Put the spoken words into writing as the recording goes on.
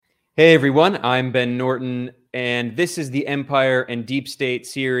Hey everyone, I'm Ben Norton, and this is the Empire and Deep State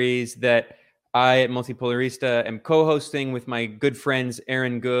series that I at Multipolarista am co-hosting with my good friends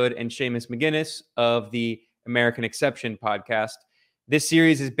Aaron Good and Seamus McGinnis of the American Exception podcast. This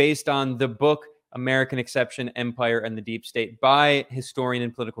series is based on the book American Exception, Empire and the Deep State by historian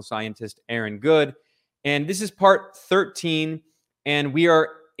and political scientist Aaron Good. And this is part 13, and we are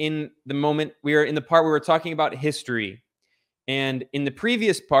in the part where we're talking about history. And in the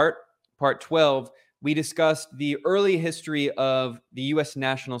previous part 12, we discussed the early history of the U.S.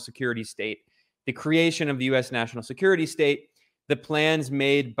 national security state, the creation of the U.S. national security state, the plans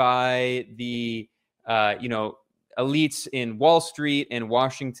made by the, elites in Wall Street and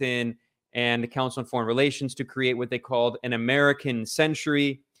Washington and the Council on Foreign Relations to create what they called an American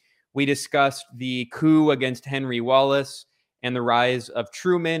century. We discussed the coup against Henry Wallace and the rise of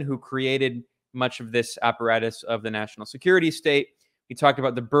Truman, who created much of this apparatus of the national security state. We talked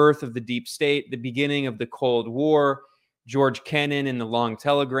about the birth of the deep state, the beginning of the Cold War, George Kennan and the Long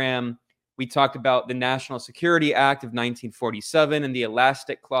Telegram. We talked about the National Security Act of 1947 and the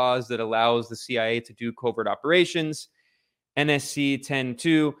elastic clause that allows the CIA to do covert operations, NSC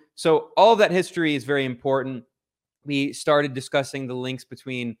 10-2. So all of that history is very important. We started discussing the links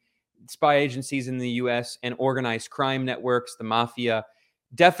between spy agencies in the U.S. and organized crime networks, the mafia.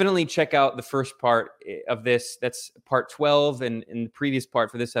 Definitely check out the first part of this. That's part 12 and in the previous part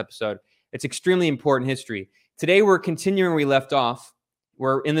for this episode. It's extremely important history. Today, we're continuing where we left off.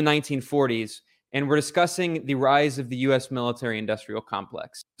 We're in the 1940s, and we're discussing the rise of the U.S. military-industrial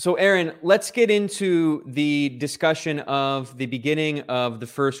complex. So, Aaron, let's get into the discussion of the beginning of the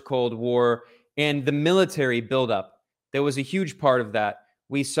first Cold War and the military buildup. There was a huge part of that.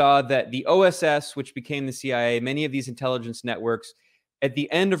 We saw that the OSS, which became the CIA, many of these intelligence networks, at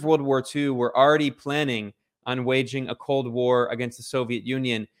the end of World War II, were already planning on waging a Cold War against the Soviet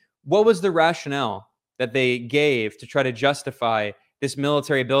Union. What was the rationale that they gave to try to justify this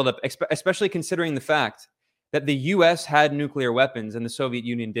military buildup, especially considering the fact that the U.S. had nuclear weapons and the Soviet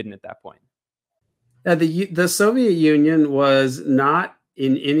Union didn't at that point? The Soviet Union was not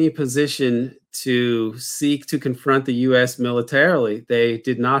in any position to seek to confront the U.S. militarily. They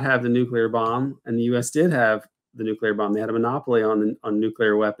did not have the nuclear bomb, and the U.S. did have the nuclear bomb. They had a monopoly on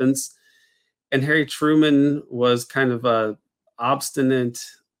nuclear weapons. And Harry Truman was kind of obstinate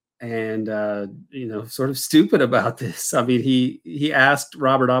and, sort of stupid about this. I mean, he asked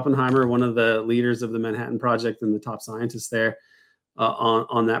Robert Oppenheimer, one of the leaders of the Manhattan Project and the top scientists there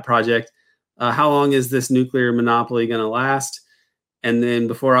on that project, how long is this nuclear monopoly going to last? And then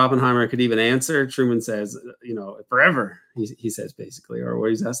before Oppenheimer could even answer, Truman says, forever, he says basically, or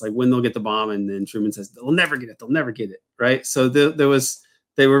what he's asked, like when they'll get the bomb. And then Truman says, they'll never get it. Right. So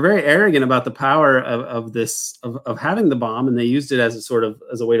they were very arrogant about the power of having the bomb. And they used it as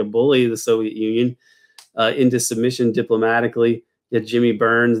a way to bully the Soviet Union into submission diplomatically. Yet Jimmy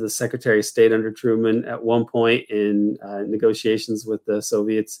Burns, the Secretary of State under Truman, at one point in negotiations with the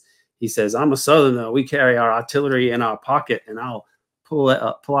Soviets, he says, I'm a Southerner. We carry our artillery in our pocket, and I'll pull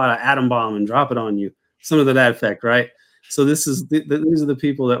out an atom bomb and drop it on you. Something to that effect, right? So these are the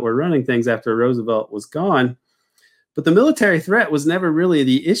people that were running things after Roosevelt was gone. But the military threat was never really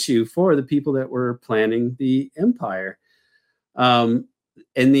the issue for the people that were planning the empire. In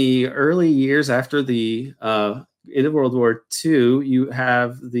the early years after the end of World War II, you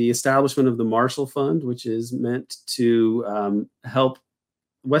have the establishment of the Marshall Fund, which is meant to help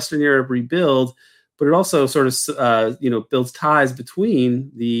Western Europe rebuild, but it also sort of, builds ties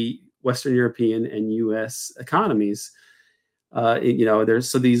between the Western European and U.S. economies.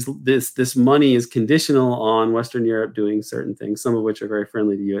 This money is conditional on Western Europe doing certain things, some of which are very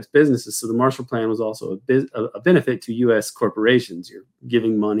friendly to U.S. businesses. So the Marshall Plan was also a benefit to U.S. corporations. You're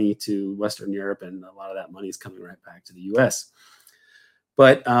giving money to Western Europe, and a lot of that money is coming right back to the U.S.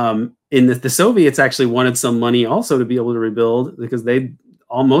 But the Soviets actually wanted some money also to be able to rebuild, because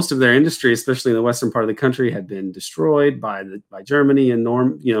most of their industry, especially in the western part of the country, had been destroyed by Germany, and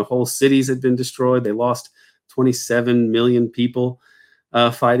whole cities had been destroyed. They lost 27 million people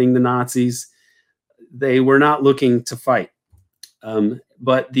fighting the Nazis. They were not looking to fight.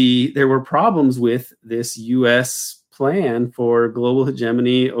 But there were problems with this U.S. plan for global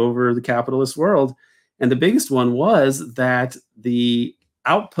hegemony over the capitalist world. And the biggest one was that the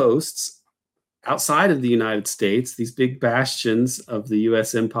outposts outside of the United States, these big bastions of the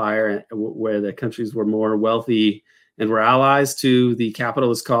U.S. empire, where the countries were more wealthy and were allies to the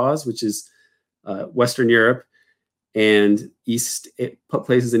capitalist cause, which is Western Europe and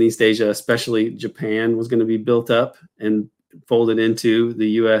places in East Asia, especially Japan, was going to be built up and folded into the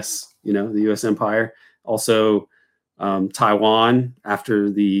U.S. The U.S. empire. Also, Taiwan,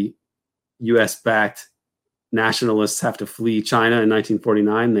 after the U.S.-backed nationalists have to flee China in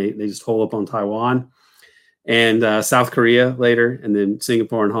 1949. They just hole up on Taiwan and South Korea later, and then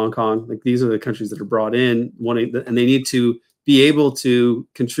Singapore and Hong Kong. Like, these are the countries that are brought in, and they need to be able to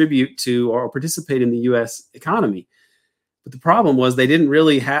contribute to or participate in the U.S. economy. But the problem was they didn't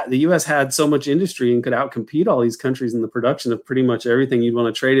really have, the U.S. had so much industry and could outcompete all these countries in the production of pretty much everything you'd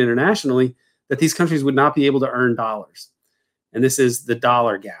want to trade internationally, that these countries would not be able to earn dollars. And this is the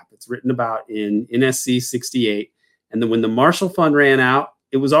dollar gap. It's written about in NSC 68. And then when the Marshall Fund ran out,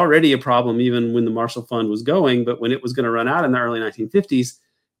 it was already a problem even when the Marshall Fund was going, but when it was going to run out in the early 1950s,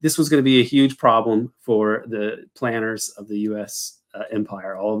 this was going to be a huge problem for the planners of the U.S.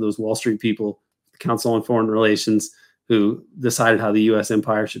 empire, all of those Wall Street people, the Council on Foreign Relations, who decided how the U.S.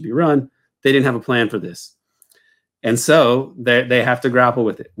 empire should be run. They didn't have a plan for this. And so they have to grapple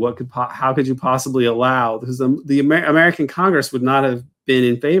with it. How could you possibly allow, because the American Congress would not have been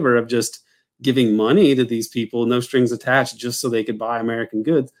in favor of just giving money to these people, no strings attached, just so they could buy American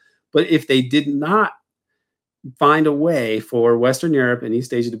goods. But if they did not find a way for Western Europe and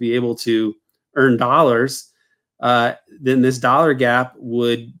East Asia to be able to earn dollars, then this dollar gap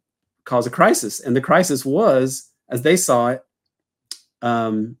would cause a crisis. And the crisis was, as they saw it,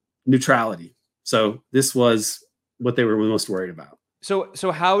 neutrality. So this was what they were most worried about.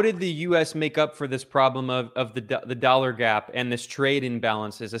 So how did the U.S. make up for this problem of the dollar gap and this trade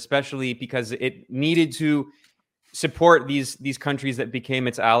imbalances, especially because it needed to support these countries that became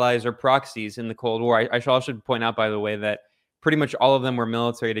its allies or proxies in the Cold War? I should point out, by the way, that pretty much all of them were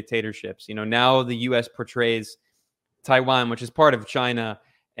military dictatorships. You know, now the U.S. portrays Taiwan, which is part of China,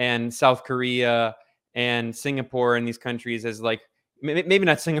 and South Korea and Singapore and these countries as, like, maybe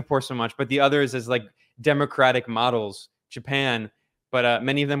not Singapore so much, but the others as like democratic models, Japan, but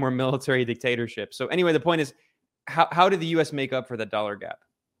many of them were military dictatorships. So anyway, the point is, how did the U.S. make up for that dollar gap?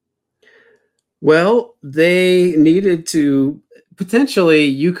 Well, they needed to, potentially,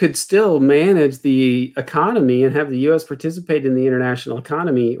 you could still manage the economy and have the U.S. participate in the international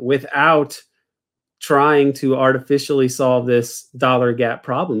economy without trying to artificially solve this dollar gap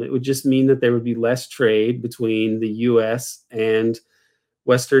problem. It would just mean that there would be less trade between the U.S. and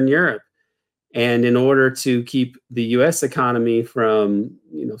Western Europe. And in order to keep the U.S. economy from,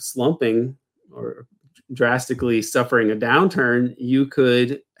 slumping or drastically suffering a downturn, you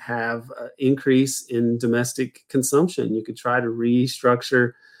could have an increase in domestic consumption. You could try to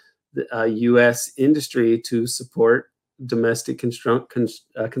restructure the U.S. industry to support domestic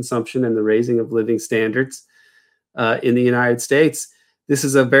consumption and the raising of living standards in the United States. This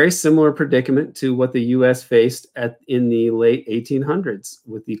is a very similar predicament to what the U.S. faced in the late 1800s.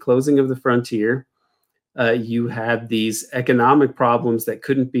 With the closing of the frontier, you had these economic problems that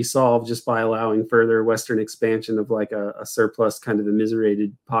couldn't be solved just by allowing further Western expansion of like a surplus kind of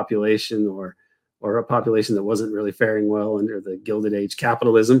immiserated population or a population that wasn't really faring well under the Gilded Age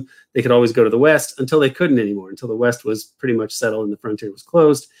capitalism. They could always go to the West until they couldn't anymore, until the West was pretty much settled and the frontier was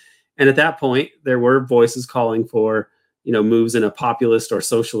closed. And at that point, there were voices calling for moves in a populist or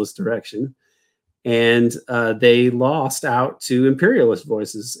socialist direction. And they lost out to imperialist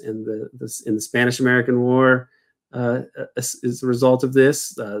voices in the Spanish-American War. As a result of this,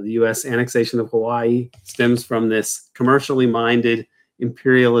 the U.S. annexation of Hawaii stems from this commercially minded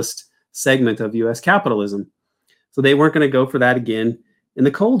imperialist segment of U.S. capitalism. So they weren't going to go for that again in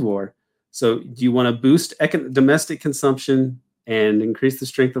the Cold War. So do you want to boost domestic consumption and increase the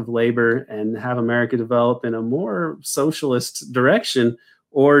strength of labor and have America develop in a more socialist direction?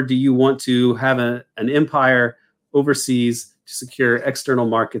 Or do you want to have an empire overseas to secure external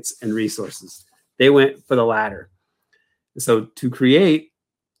markets and resources? They went for the latter. So to create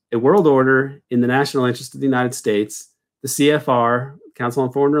a world order in the national interest of the United States, the CFR, Council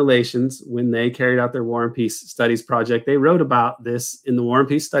on Foreign Relations, when they carried out their War and Peace Studies project, they wrote about this in the War and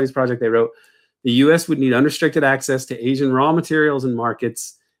Peace Studies project. They wrote, the U.S. would need unrestricted access to Asian raw materials and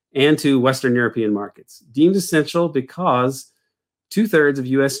markets and to Western European markets, deemed essential because 2/3 of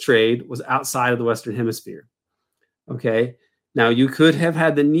U.S. trade was outside of the Western Hemisphere. Okay. Now, you could have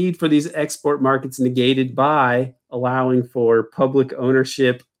had the need for these export markets negated by allowing for public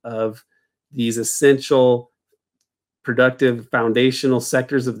ownership of these essential, productive, foundational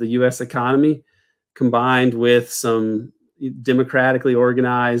sectors of the U.S. economy, combined with some democratically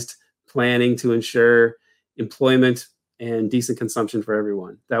organized planning to ensure employment and decent consumption for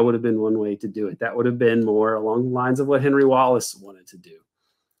everyone. That would have been one way to do it. That would have been more along the lines of what Henry Wallace wanted to do.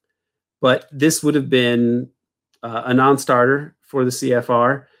 But this would have been a non-starter for the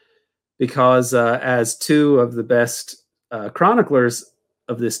CFR because as two of the best chroniclers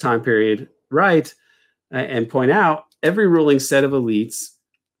of this time period write and point out, every ruling set of elites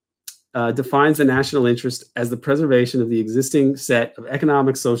defines the national interest as the preservation of the existing set of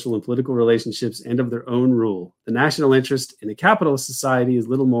economic, social, and political relationships and of their own rule. The national interest in a capitalist society is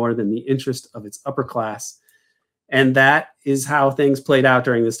little more than the interest of its upper class. And that is how things played out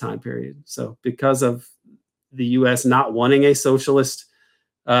during this time period. So because of the U.S. not wanting a socialist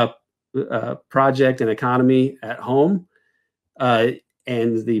project and economy at home,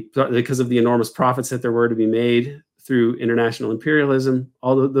 and because of the enormous profits that there were to be made through international imperialism,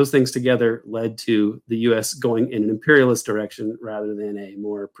 all of those things together led to the U.S. going in an imperialist direction rather than a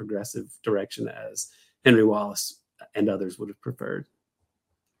more progressive direction, as Henry Wallace and others would have preferred.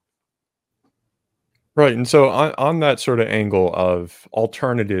 Right. And so on that sort of angle of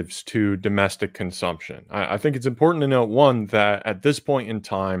alternatives to domestic consumption, I think it's important to note, one, that at this point in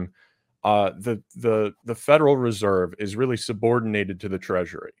time, the Federal Reserve is really subordinated to the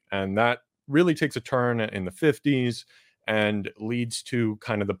Treasury. And that really takes a turn in the 50s and leads to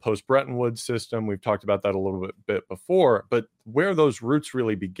kind of the post-Bretton Woods system. We've talked about that a little bit before, but where those roots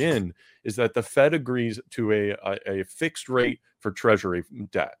really begin is that the Fed agrees to a fixed rate for Treasury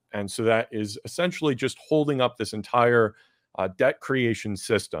debt. And so that is essentially just holding up this entire debt creation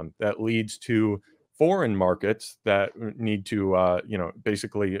system that leads to foreign markets that need to,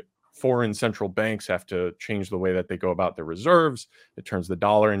 basically foreign central banks have to change the way that they go about their reserves. It turns the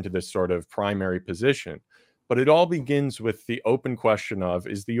dollar into this sort of primary position. But it all begins with the open question of,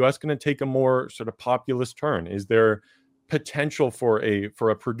 is the U.S. going to take a more sort of populist turn? Is there potential for a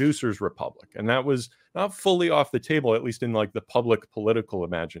producer's republic? And that was not fully off the table, at least in like the public political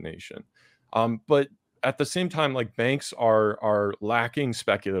imagination. But at the same time, like, banks are lacking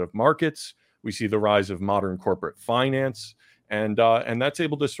speculative markets. We see the rise of modern corporate finance, and that's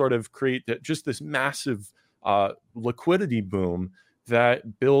able to sort of create just this massive liquidity boom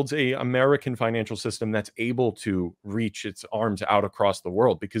that builds a American financial system that's able to reach its arms out across the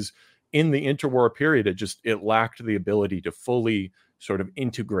world. Because in the interwar period, it lacked the ability to fully sort of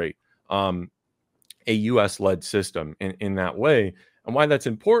integrate a U.S.-led system in that way. And why that's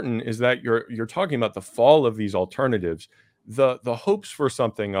important is that you're talking about the fall of these alternatives, the hopes for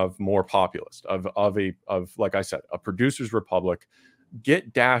something of more populist, of like I said, a producer's republic,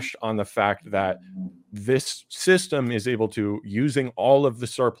 get dashed on the fact that this system is able to, using all of the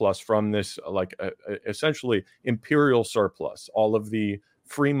surplus from this, essentially imperial surplus, all of the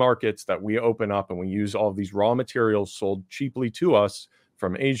free markets that we open up, and we use all of these raw materials sold cheaply to us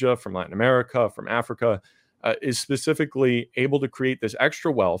from Asia, from Latin America, from Africa, is specifically able to create this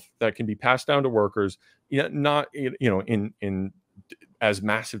extra wealth that can be passed down to workers, not in as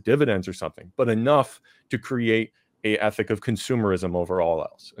massive dividends or something, but enough to create a ethic of consumerism over all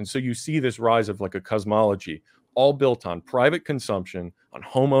else. And so you see this rise of like a cosmology, all built on private consumption, on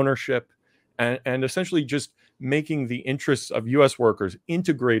home ownership, and essentially just making the interests of U.S. workers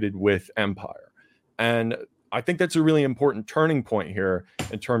integrated with empire. And I think that's a really important turning point here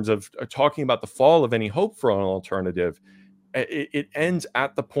in terms of talking about the fall of any hope for an alternative. It ends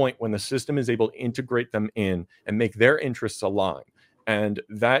at the point when the system is able to integrate them in and make their interests align. And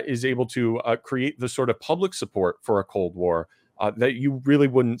that is able to create the sort of public support for a Cold War that you really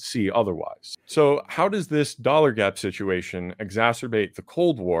wouldn't see otherwise. So how does this dollar gap situation exacerbate the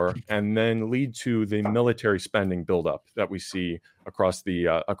Cold War and then lead to the military spending buildup that we see across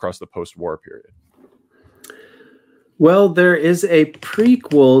the post-war period? Well, there is a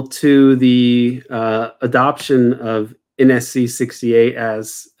prequel to the adoption of NSC 68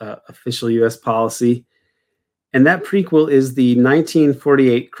 as official U.S. policy. And that prequel is the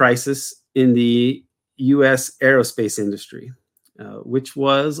 1948 crisis in the U.S. aerospace industry, which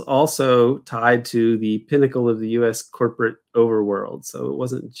was also tied to the pinnacle of the U.S. corporate overworld. So it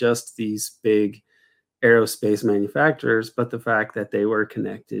wasn't just these big aerospace manufacturers, but the fact that they were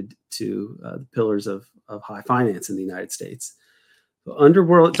connected to the pillars of high finance in the United States. So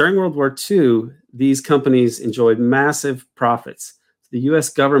during World War II, these companies enjoyed massive profits. The U.S.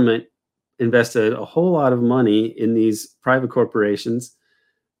 government invested a whole lot of money in these private corporations,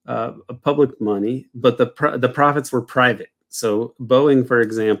 public money, but the profits were private. So Boeing, for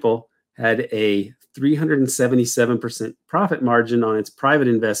example, had a 377% profit margin on its private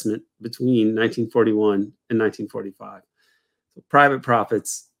investment between 1941 and 1945. So private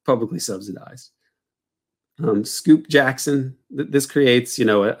profits, publicly subsidized. Scoop Jackson, this creates,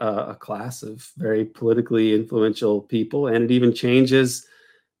 a class of very politically influential people, and it even changes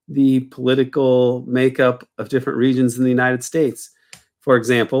the political makeup of different regions in the United States. For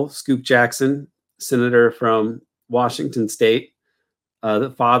example, Scoop Jackson, senator from Washington State,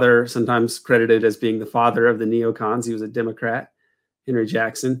 the father, sometimes credited as being the father of the neocons. He was a Democrat, Henry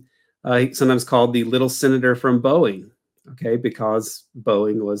Jackson. Sometimes called the little senator from Boeing. okay, because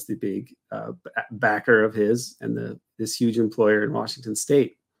Boeing was the big backer of his and this huge employer in Washington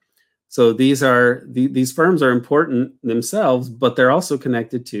State. So these firms are important themselves, but they're also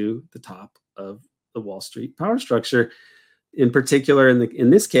connected to the top of the Wall Street power structure. In particular, in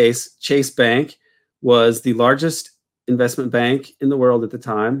this case, Chase Bank was the largest investment bank in the world at the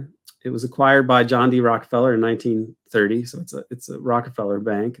time. It was acquired by John D. Rockefeller in 1930, so it's a Rockefeller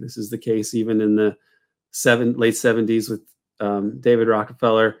bank. This is the case even in the late 70s with David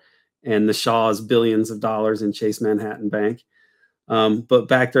Rockefeller and the Shaw's billions of dollars in Chase Manhattan Bank. But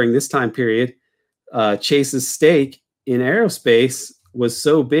back during this time period, Chase's stake in aerospace was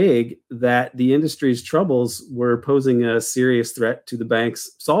so big that the industry's troubles were posing a serious threat to the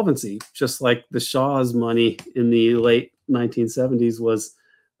bank's solvency, just like the Shaw's money in the late 1970s was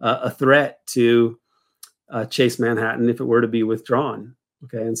a threat to Chase Manhattan if it were to be withdrawn.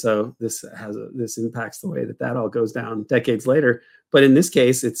 Okay, and so this impacts the way that all goes down decades later. But in this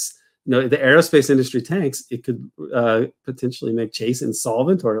case, it's the aerospace industry tanks. It could potentially make Chase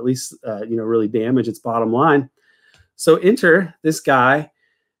insolvent, or at least really damage its bottom line. So enter this guy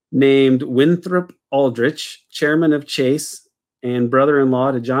named Winthrop Aldrich, chairman of Chase and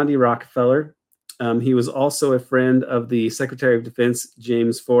brother-in-law to John D. Rockefeller. He was also a friend of the Secretary of Defense,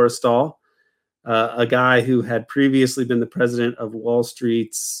 James Forrestal, a guy who had previously been the president of Wall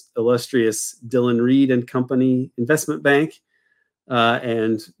Street's illustrious Dillon Read and Company Investment Bank.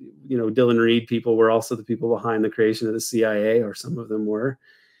 And Dillon Read people were also the people behind the creation of the CIA, or some of them were.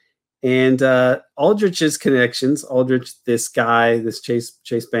 And Aldrich's connections, this guy, this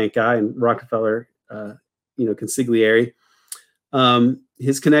Chase Bank guy, and Rockefeller, consigliere,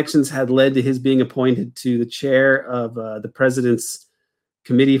 his connections had led to his being appointed to the chair of the president's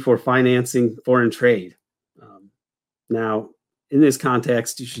Committee for Financing Foreign Trade. Now, in this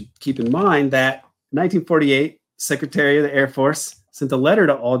context, you should keep in mind that 1948, Secretary of the Air Force sent a letter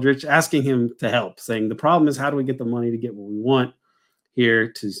to Aldrich asking him to help, saying the problem is, how do we get the money to get what we want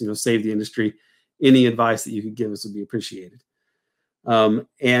here to save the industry? Any advice that you could give us would be appreciated.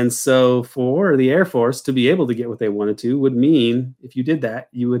 And so for the Air Force to be able to get what they wanted to would mean, if you did that,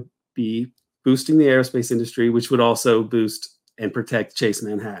 you would be boosting the aerospace industry, which would also boost and protect Chase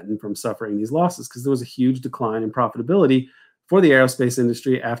Manhattan from suffering these losses, because there was a huge decline in profitability for the aerospace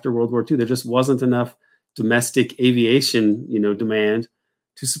industry after World War II. There just wasn't enough domestic aviation, demand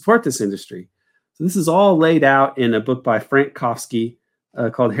to support this industry. So this is all laid out in a book by Frank Kofsky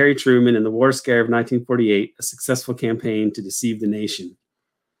called Harry Truman and the War Scare of 1948, A Successful Campaign to Deceive the Nation.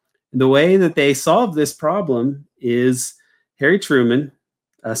 And the way that they solved this problem is Harry Truman,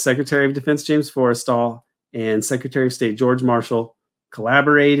 Secretary of Defense James Forrestal, and Secretary of State George Marshall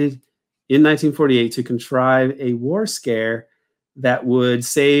collaborated in 1948 to contrive a war scare that would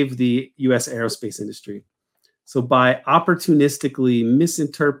save the U.S. aerospace industry. So by opportunistically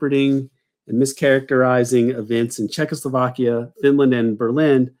misinterpreting and mischaracterizing events in Czechoslovakia, Finland, and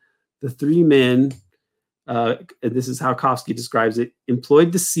Berlin, the three men, and this is how Kofsky describes it,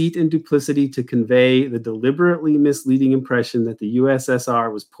 employed deceit and duplicity to convey the deliberately misleading impression that the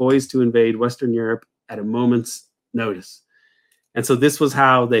USSR was poised to invade Western Europe at a moment's notice. And so this was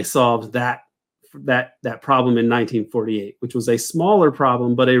how they solved that problem in 1948, which was a smaller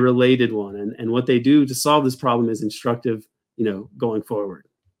problem, but a related one. And what they do to solve this problem is instructive, going forward.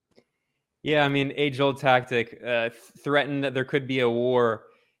 Yeah, I mean, age-old tactic, threaten that there could be a war.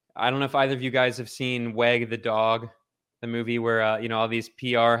 I don't know if either of you guys have seen Wag the Dog, the movie where, all these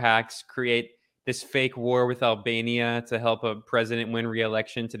PR hacks create this fake war with Albania to help a president win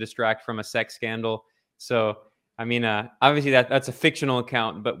re-election to distract from a sex scandal. So, I mean, obviously that's a fictional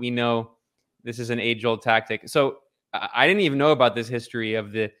account, but we know this is an age-old tactic. So I didn't even know about this history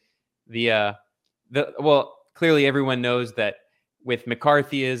of well, clearly everyone knows that with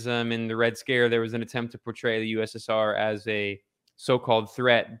McCarthyism and the Red Scare, there was an attempt to portray the USSR as a so-called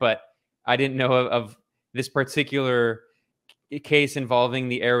threat, but I didn't know of this particular case involving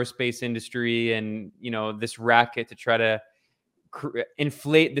the aerospace industry and, this racket to try to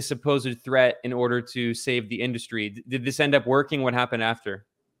inflate the supposed threat in order to save the industry. Did this end up working? What happened after?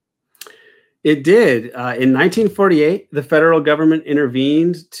 It did. In 1948, the federal government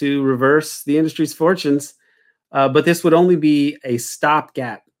intervened to reverse the industry's fortunes, but this would only be a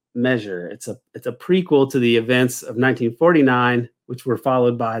stopgap measure. It's a prequel to the events of 1949, which were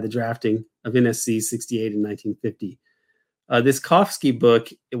followed by the drafting of NSC 68 in 1950. This Kofsky book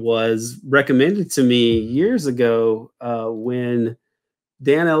was recommended to me years ago when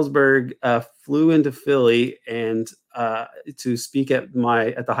Dan Ellsberg flew into Philly and to speak at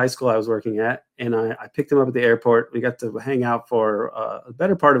the high school I was working at, and I picked him up at the airport. We got to hang out for a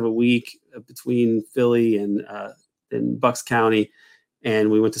better part of a week between Philly and in Bucks County,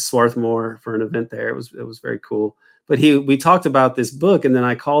 and we went to Swarthmore for an event there. It was very cool. But we talked about this book, and then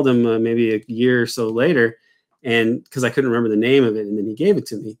I called him maybe a year or so later, and because I couldn't remember the name of it, and then he gave it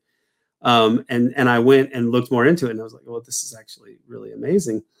to me. And I went and looked more into it, and I was like, well, this is actually really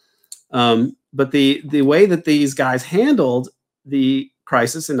amazing. But the way that these guys handled the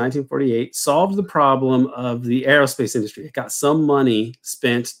crisis in 1948 solved the problem of the aerospace industry. It got some money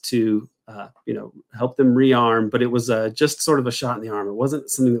spent to help them rearm, but it was just sort of a shot in the arm. It wasn't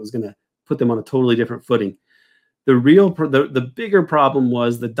something that was going to put them on a totally different footing. The bigger problem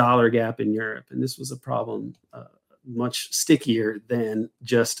was the dollar gap in Europe, and this was a problem much stickier than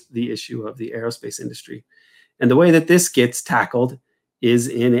just the issue of the aerospace industry. And the way that this gets tackled is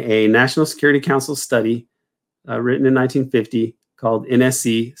in a National Security Council study written in 1950 called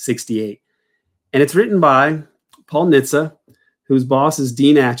NSC 68. And it's written by Paul Nitze, whose boss is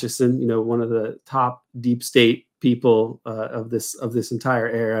Dean Acheson, one of the top deep state people of this entire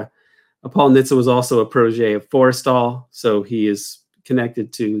era. Paul Nitze was also a protege of Forrestal, so he is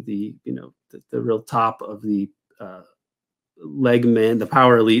connected to the real top of the legmen, the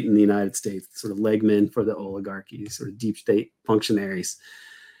power elite in the United States, sort of legmen for the oligarchy, sort of deep state functionaries.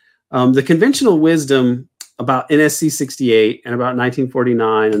 The conventional wisdom about NSC 68 and about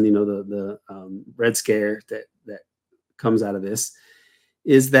 1949 and the Red Scare that comes out of this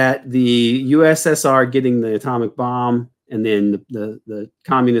is that the USSR getting the atomic bomb and then the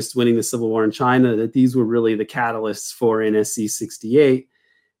communists winning the civil war in China, that these were really the catalysts for NSC 68.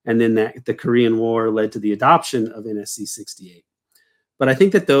 And then that the Korean War led to the adoption of NSC 68. But I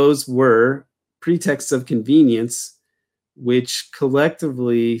think that those were pretexts of convenience, which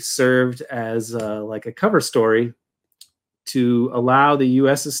collectively served as like a cover story to allow the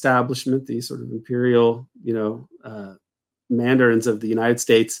U.S. establishment, the sort of imperial, mandarins of the United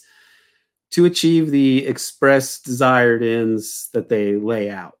States, to achieve the express desired ends that they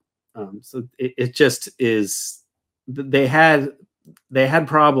lay out. So it just is. They had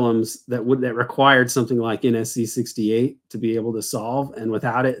problems that required something like NSC 68 to be able to solve, and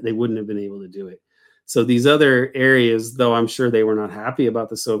without it, they wouldn't have been able to do it. So these other areas, though I'm sure they were not happy about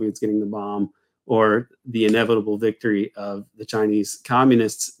the Soviets getting the bomb or the inevitable victory of the Chinese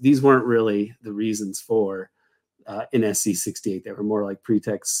communists, these weren't really the reasons for NSC 68. They were more like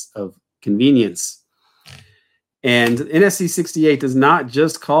pretexts of convenience. And NSC 68 does not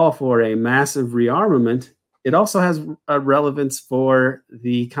just call for a massive rearmament. It also has a relevance for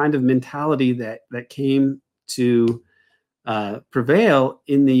the kind of mentality that came to prevail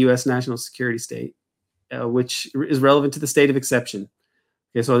in the U.S. national security state, which is relevant to the state of exception.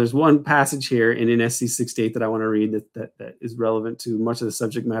 Okay, so there's one passage here in NSC 68 that I want to read that is relevant to much of the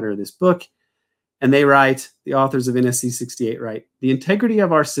subject matter of this book. And they write, the authors of NSC 68 write, "The integrity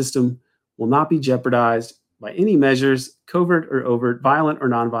of our system will not be jeopardized by any measures, covert or overt, violent or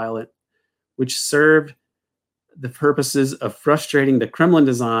nonviolent, which serve the purposes of frustrating the Kremlin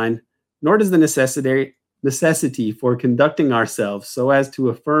design, nor does the necessity for conducting ourselves so as to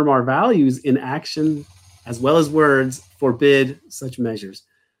affirm our values in action as well as words forbid such measures."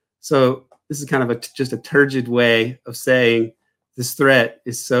 So this is kind of just a turgid way of saying this threat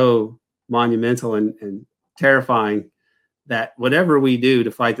is so monumental and terrifying that whatever we do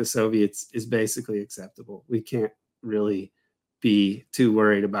to fight the Soviets is basically acceptable. We can't really be too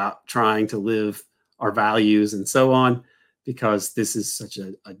worried about trying to live our values and so on, because this is such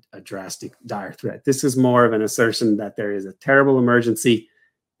a drastic, dire threat. This is more of an assertion that there is a terrible emergency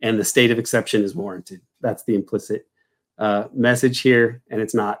and the state of exception is warranted. That's the implicit message here, and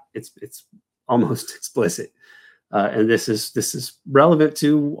it's almost explicit. And this is relevant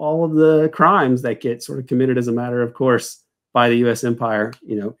to all of the crimes that get sort of committed as a matter of course by the U.S. empire,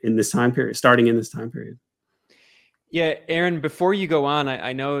 in this time period, starting in this time period. Yeah, Aaron, before you go on,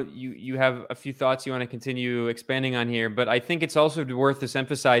 I know you have a few thoughts you want to continue expanding on here, but I think it's also worth us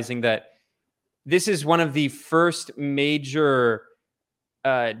emphasizing that this is one of the first major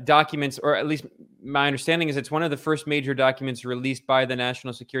documents, or at least my understanding is it's one of the first major documents released by the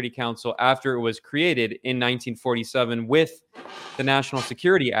National Security Council after it was created in 1947 with the National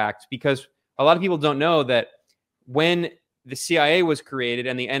Security Act, because a lot of people don't know that when the CIA was created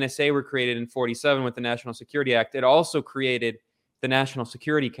and the NSA were created in 47 with the National Security Act, it also created the National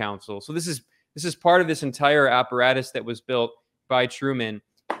Security Council. So this is part of this entire apparatus that was built by Truman,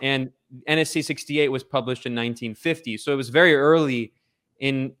 and NSC 68 was published in 1950. So it was very early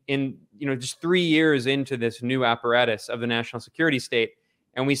in just 3 years into this new apparatus of the national security state.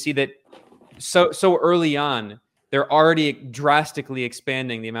 And we see that so early on, they're already drastically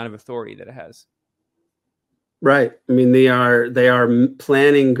expanding the amount of authority that it has. Right. I mean, they are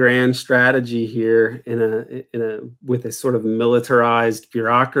planning grand strategy here in a with a sort of militarized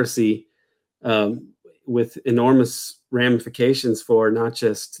bureaucracy, um, with enormous ramifications for not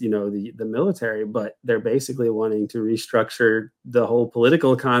just the military, but they're basically wanting to restructure the whole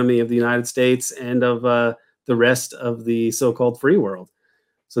political economy of the United States and of the rest of the so-called free world.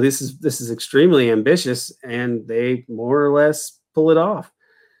 So this is extremely ambitious, and they more or less pull it off.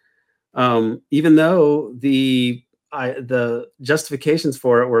 Even though the justifications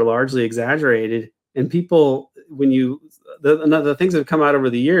for it were largely exaggerated, and people, when you the things that have come out over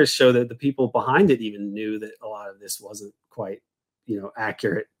the years show that the people behind it even knew that a lot of this wasn't quite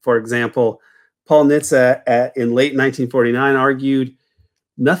accurate. For example, Paul Nitze in late 1949 argued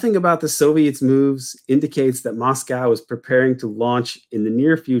nothing about the Soviets' moves indicates that Moscow is preparing to launch in the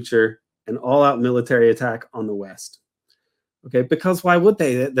near future an all-out military attack on the West. Okay, because why would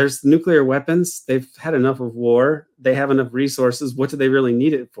they? There's nuclear weapons. They've had enough of war. They have enough resources. What do they really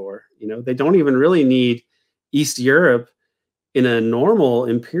need it for? They don't even really need East Europe in a normal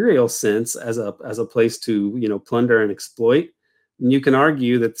imperial sense as a place to plunder and exploit. And you can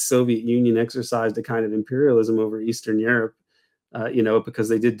argue that the Soviet Union exercised a kind of imperialism over Eastern Europe, because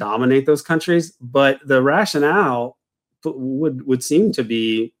they did dominate those countries. But the rationale would seem to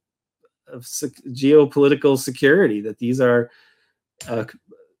be of geopolitical security, that these are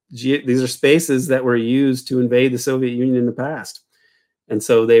spaces that were used to invade the Soviet Union in the past, and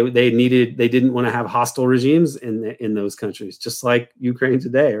so they didn't want to have hostile regimes in those countries, just like Ukraine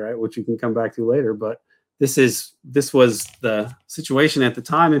today, right? Which we can come back to later. But this was the situation at the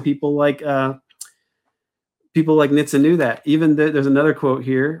time, and people like Nitze knew that. Even there's another quote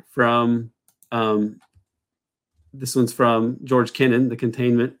here from this one's from George Kennan, the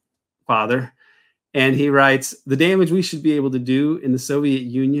containment father. And he writes, the damage we should be able to do in the Soviet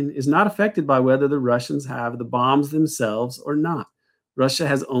Union is not affected by whether the Russians have the bombs themselves or not. Russia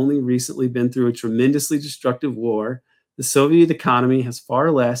has only recently been through a tremendously destructive war. The Soviet economy has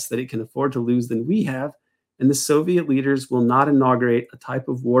far less that it can afford to lose than we have, and the Soviet leaders will not inaugurate a type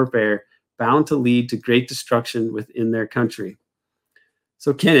of warfare bound to lead to great destruction within their country.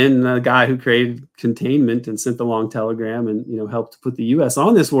 So Kennan, the guy who created containment and sent the long telegram and helped put the U.S.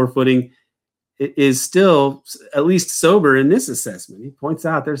 on this war footing, is still at least sober in this assessment. He points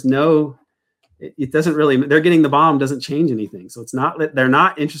out it doesn't really, they're getting the bomb doesn't change anything. So it's not that they're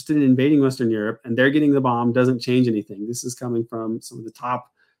not interested in invading Western Europe, and they're getting the bomb doesn't change anything. This is coming from some of the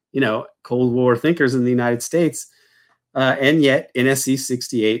top, Cold War thinkers in the United States. And yet NSC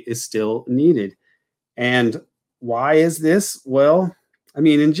 68 is still needed. And why is this? Well, I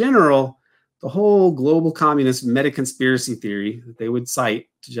mean, in general, the whole global communist meta-conspiracy theory that they would cite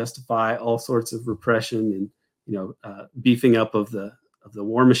to justify all sorts of repression and beefing up of the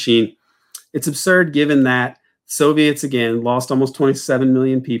war machine, it's absurd given that Soviets again lost almost 27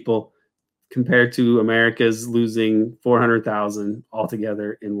 million people compared to America's losing 400,000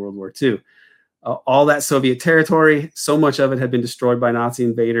 altogether in World War II. All that Soviet territory, so much of it had been destroyed by Nazi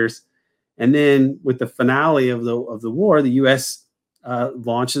invaders. And then with the finale of the war, the U.S.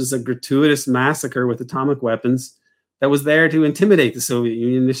 Launches a gratuitous massacre with atomic weapons that was there to intimidate the Soviet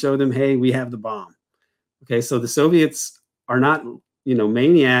Union, to show them, hey, we have the bomb. Okay, so the Soviets are not,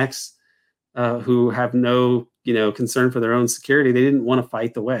 maniacs who have no, concern for their own security. They didn't want to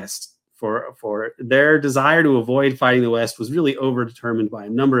fight the West. For their desire to avoid fighting the West was really overdetermined by a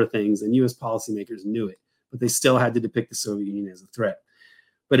number of things, and U.S. policymakers knew it, but they still had to depict the Soviet Union as a threat.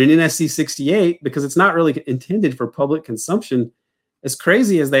 But in NSC 68, because it's not really intended for public consumption, as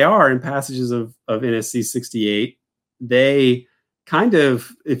crazy as they are in passages of NSC 68, they kind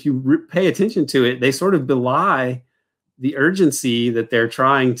of, if you pay attention to it, they sort of belie the urgency that they're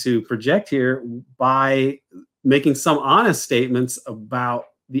trying to project here by making some honest statements about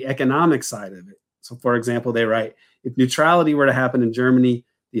the economic side of it. So, for example, they write, if neutrality were to happen in Germany,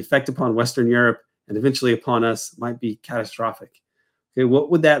 the effect upon Western Europe and eventually upon us might be catastrophic. Okay, what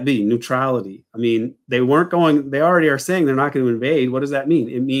would that be? Neutrality. I mean, they already are saying they're not going to invade. What does that mean?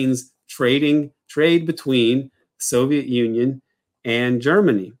 It means trade between the Soviet Union and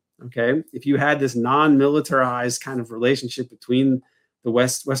Germany. Okay, if you had this non-militarized kind of relationship between the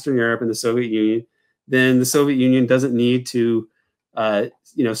Western Europe and the Soviet Union, then the Soviet Union doesn't need to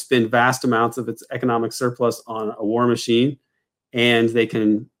spend vast amounts of its economic surplus on a war machine, and they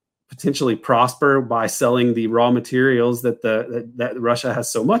can potentially prosper by selling the raw materials that Russia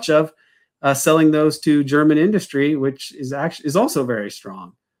has so much of, selling those to German industry, which is also very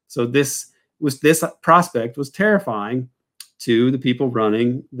strong. So this prospect was terrifying to the people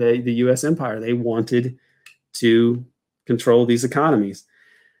running the U.S. empire. They wanted to control these economies.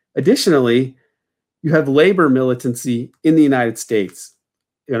 Additionally, you have labor militancy in the United States.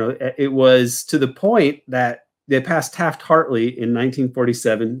 It was to the point that they passed Taft-Hartley in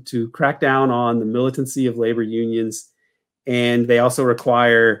 1947 to crack down on the militancy of labor unions. And they also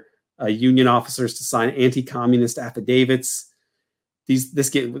require union officers to sign anti-communist affidavits. This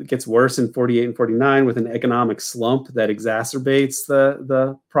gets worse in 48 and 49 with an economic slump that exacerbates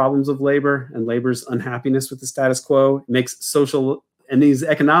the problems of labor and labor's unhappiness with the status quo. It makes and these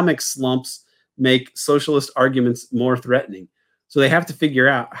economic slumps make socialist arguments more threatening. So they have to figure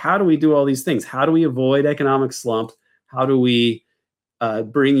out, how do we do all these things? How do we avoid economic slump? How do we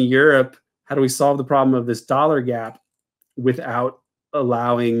bring Europe? How do we solve the problem of this dollar gap without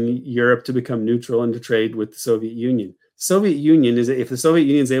allowing Europe to become neutral and to trade with the Soviet Union? If the Soviet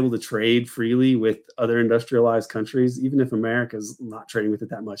Union is able to trade freely with other industrialized countries, even if America's not trading with it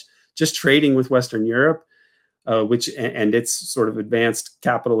that much, just trading with Western Europe, and its sort of advanced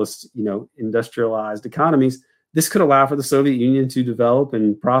capitalist, industrialized economies, this could allow for the Soviet Union to develop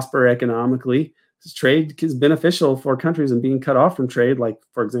and prosper economically. Trade is beneficial for countries, and being cut off from trade, like,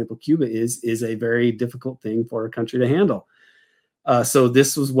 for example, Cuba is a very difficult thing for a country to handle. So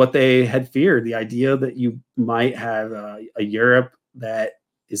this was what they had feared, the idea that you might have a Europe that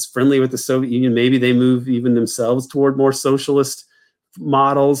is friendly with the Soviet Union. Maybe they move even themselves toward more socialist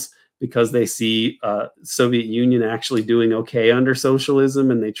models because they see Soviet Union actually doing okay under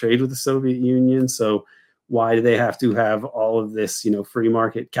socialism, and they trade with the Soviet Union. So why do they have to have all of this, free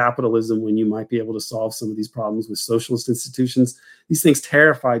market capitalism when you might be able to solve some of these problems with socialist institutions? These things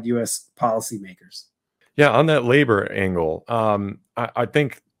terrified U.S. policymakers. Yeah, on that labor angle, I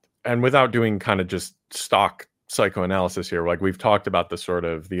think, and without doing kind of just stock psychoanalysis here, like we've talked about the sort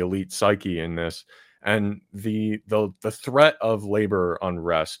of the elite psyche in this, and the threat of labor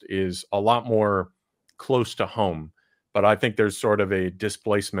unrest is a lot more close to home. But I think there's sort of a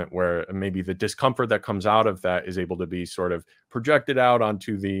displacement where maybe the discomfort that comes out of that is able to be sort of projected out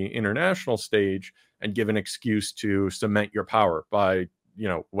onto the international stage and give an excuse to cement your power by,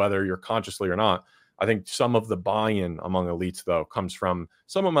 whether you're consciously or not. I think some of the buy-in among elites, though, comes from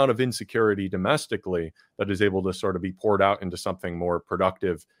some amount of insecurity domestically that is able to sort of be poured out into something more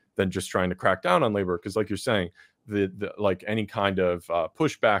productive than just trying to crack down on labor. Because like you're saying, like any kind of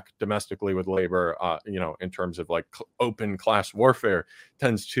pushback domestically with labor, in terms of like open class warfare,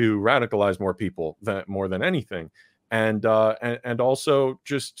 tends to radicalize more people more than anything. And also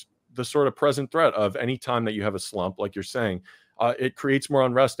just the sort of present threat of any time that you have a slump, like you're saying, it creates more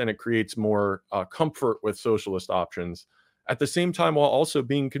unrest and it creates more comfort with socialist options at the same time, while also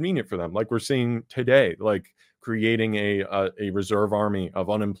being convenient for them. Like we're seeing today, like creating a reserve army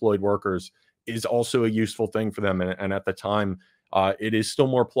of unemployed workers is also a useful thing for them. And at the time, it is still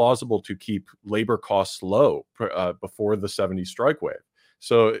more plausible to keep labor costs low before the 70s strike wave.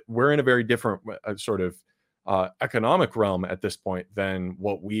 So we're in a very different sort of economic realm at this point than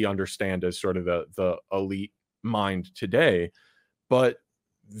what we understand as sort of the elite mind today. But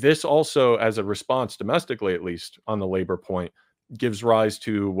this also, as a response domestically, at least on the labor point, gives rise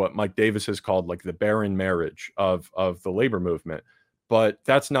to what Mike Davis has called like the barren marriage of the labor movement. But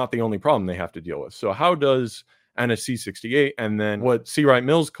that's not the only problem they have to deal with. So how does NSC 68 and then what C. Wright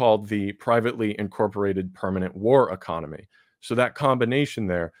Mills called the privately incorporated permanent war economy, so that combination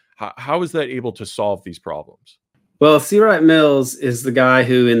there, how is that able to solve these problems? Well, C. Wright Mills is the guy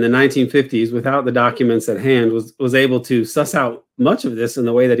who in the 1950s, without the documents at hand, was able to suss out much of this in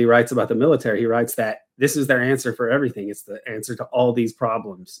the way that he writes about the military. He writes that this is their answer for everything. It's the answer to all these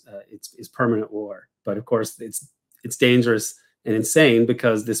problems. It's permanent war. But of course, it's dangerous and insane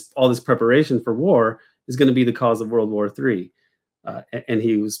because all this preparation for war is going to be the cause of World War III. And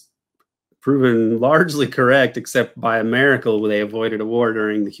he was proven largely correct, except by a miracle where they avoided a war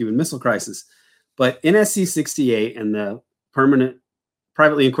during the Cuban Missile Crisis. But NSC 68 and the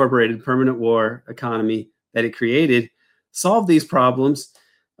privately incorporated permanent war economy that it created solved these problems.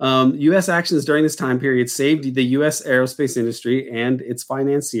 U.S. actions during this time period saved the U.S. aerospace industry and its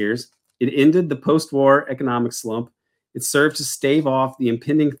financiers. It ended the post-war economic slump. It served to stave off the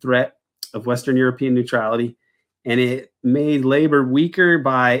impending threat of Western European neutrality, and it made labor weaker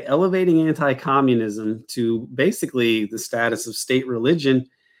by elevating anti-communism to basically the status of state religion.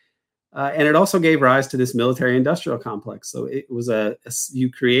 And it also gave rise to this military-industrial complex. So it was you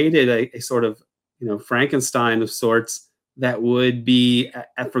created a sort of Frankenstein of sorts that would be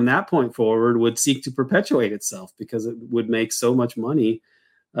from that point forward would seek to perpetuate itself because it would make so much money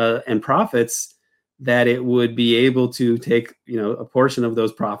and profits that it would be able to take a portion of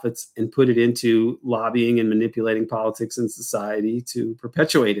those profits and put it into lobbying and manipulating politics and society to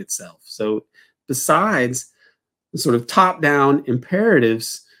perpetuate itself. So besides the sort of top-down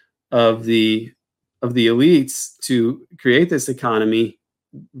imperatives of the of the elites to create this economy,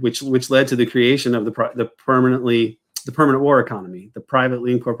 which led to the creation of the permanent war economy, the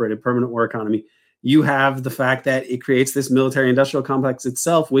privately incorporated permanent war economy. You have the fact that it creates this military industrial complex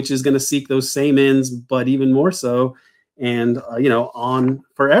itself, which is going to seek those same ends, but even more so, and on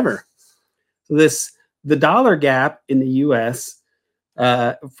forever. So the dollar gap in the U.S.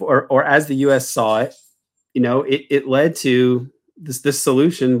 Or as the U.S. saw it, it led to this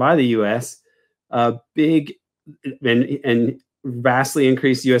solution by the U.S. Big and vastly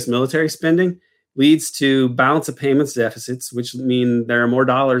increased U.S. military spending leads to balance of payments deficits, which mean there are more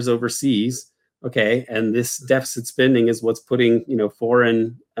dollars overseas. Okay, and this deficit spending is what's putting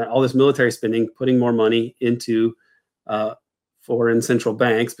foreign all this military spending, putting more money into foreign central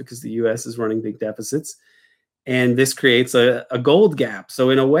banks because the U.S. is running big deficits. And this creates a gold gap.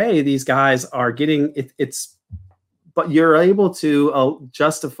 So in a way, these guys are getting but you're able to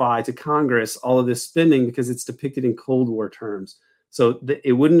justify to Congress all of this spending because it's depicted in Cold War terms. So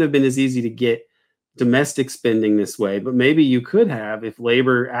it wouldn't have been as easy to get domestic spending this way, but maybe you could have if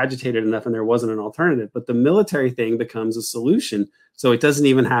labor agitated enough and there wasn't an alternative. But the military thing becomes a solution, so it doesn't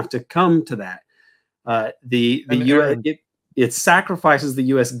even have to come to that. The U.S. It sacrifices the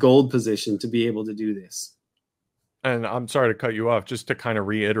U.S. gold position to be able to do this. And I'm sorry to cut you off, just to kind of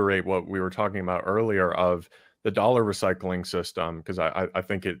reiterate what we were talking about earlier of the dollar recycling system, because I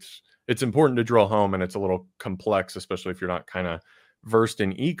think it's important to drill home, and it's a little complex, especially if you're not kind of versed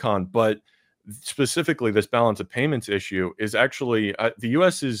in econ. But specifically, this balance of payments issue is actually the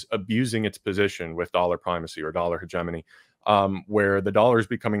U.S. is abusing its position with dollar primacy or dollar hegemony, where the dollar is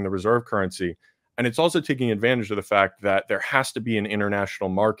becoming the reserve currency. And it's also taking advantage of the fact that there has to be an international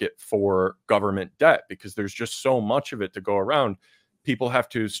market for government debt because there's just so much of it to go around. People have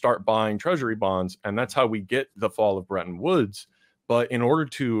to start buying treasury bonds, and that's how we get the fall of Bretton Woods. But in order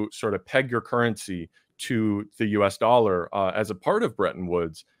to sort of peg your currency to the US dollar as a part of Bretton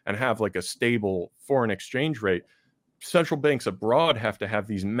Woods and have like a stable foreign exchange rate, central banks abroad have to have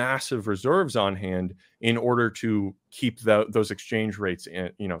these massive reserves on hand in order to keep those exchange rates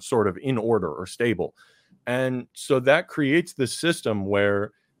sort of in order or stable. And so that creates this system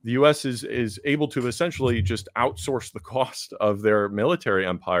where the US is able to essentially just outsource the cost of their military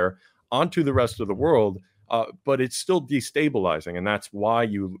empire onto the rest of the world, but it's still destabilizing. And that's why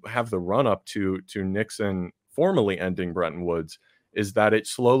you have the run up to Nixon formally ending Bretton Woods, is that it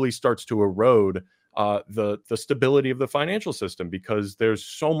slowly starts to erode the stability of the financial system because there's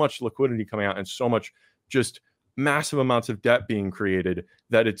so much liquidity coming out and so much just massive amounts of debt being created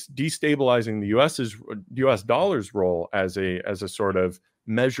that it's destabilizing the US dollar's role as a sort of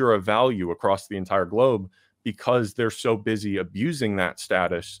measure of value across the entire globe because they're so busy abusing that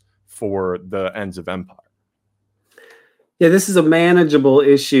status for the ends of empire. Yeah, this is a manageable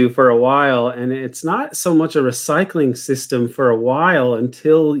issue for a while, and it's not so much a recycling system for a while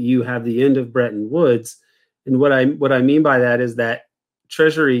until you have the end of Bretton Woods. And what I mean by that is that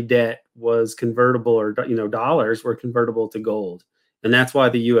treasury debt was convertible, or dollars were convertible to gold, and that's why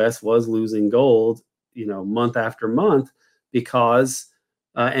the U.S. was losing gold, month after month, because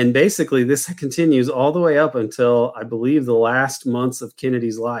and basically this continues all the way up until I believe the last months of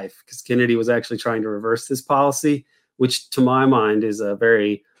Kennedy's life, because Kennedy was actually trying to reverse this policy, which to my mind is a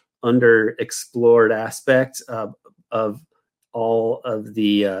very underexplored aspect of all of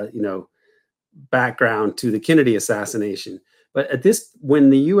the background to the Kennedy assassination. But when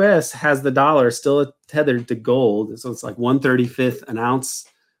the U.S. has the dollar still tethered to gold, so it's like 1/35th an ounce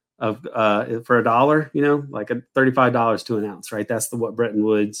of for a dollar, like a $35 to an ounce, right? That's what Bretton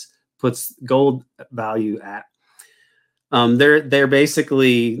Woods puts gold value at. They're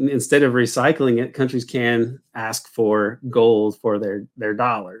basically, instead of recycling it, countries can ask for gold for their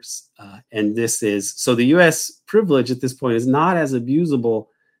dollars. And so the U.S. privilege at this point is not as abusable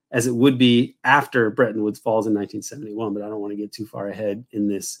as it would be after Bretton Woods falls in 1971, but I don't want to get too far ahead in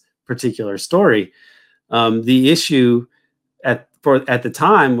this particular story. The issue at the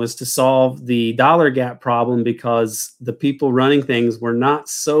time was to solve the dollar gap problem because the people running things were not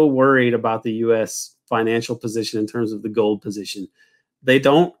so worried about the U.S. financial position in terms of the gold position.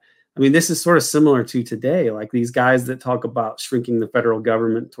 This is sort of similar to today, like these guys that talk about shrinking the federal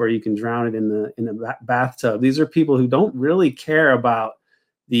government to where you can drown it in the bathtub. These are people who don't really care about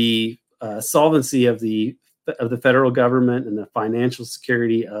the solvency of the federal government and the financial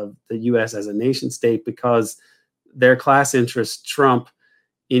security of the U.S. as a nation state, because their class interests trump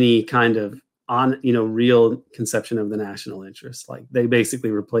any kind of real conception of the national interest. Like they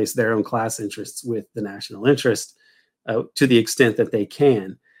basically replace their own class interests with the national interest to the extent that they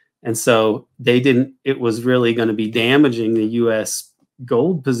can. And so it was really going to be damaging the U.S.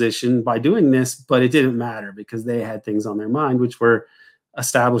 gold position by doing this, but it didn't matter because they had things on their mind, which were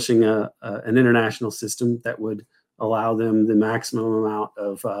establishing an international system that would allow them the maximum amount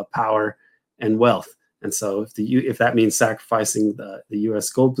of power and wealth. And so if that means sacrificing the U.S.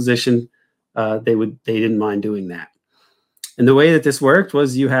 gold position, they didn't mind doing that. And the way that this worked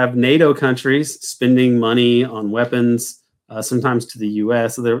was you have NATO countries spending money on weapons, sometimes to the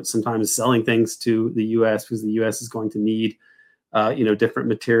U.S. So they're sometimes selling things to the U.S. because the U.S. is going to need, different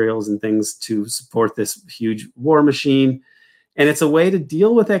materials and things to support this huge war machine. And it's a way to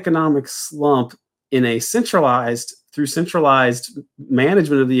deal with economic slump in a centralized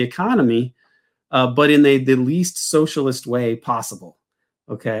management of the economy, but in the least socialist way possible.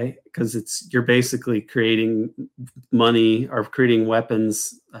 Okay, because you're basically creating money or creating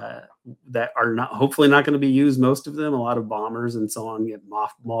weapons that are hopefully not going to be used. Most of them, a lot of bombers and so on, get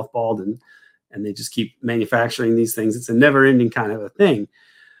mothballed, and they just keep manufacturing these things. It's a never-ending kind of a thing.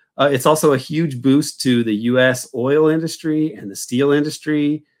 It's also a huge boost to the U.S. oil industry and the steel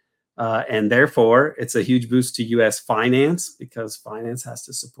industry, and therefore it's a huge boost to U.S. finance because finance has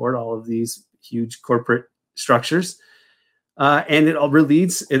to support all of these huge corporate structures. And it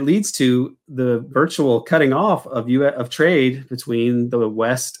leads to the virtual cutting off of trade between the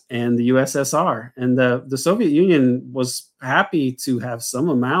West and the USSR. And the Soviet Union was happy to have some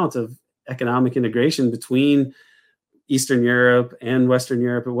amount of economic integration between Eastern Europe and Western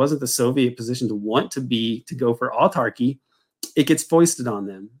Europe. It wasn't the Soviet position to go for autarky. It gets foisted on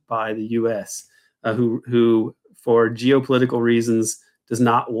them by the US, who for geopolitical reasons does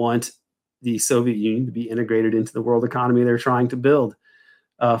not want the Soviet Union to be integrated into the world economy they're trying to build.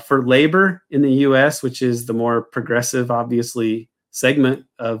 For labor in the U.S., which is the more progressive, obviously, segment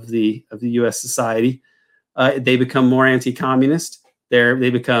of the U.S. society, they become more anti-communist.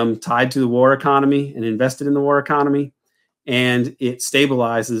 They become tied to the war economy and invested in the war economy, and it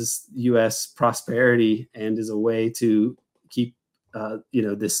stabilizes U.S. prosperity and is a way to keep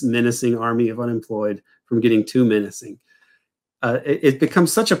this menacing army of unemployed from getting too menacing. It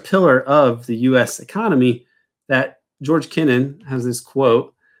becomes such a pillar of the U.S. economy that George Kennan has this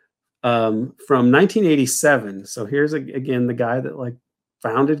quote from 1987. So here's again the guy that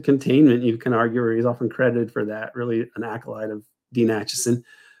founded containment. You can argue, or he's often credited for that. Really, an acolyte of Dean Acheson,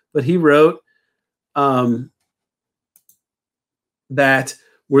 but he wrote that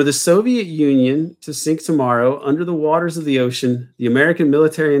were the Soviet Union to sink tomorrow under the waters of the ocean, the American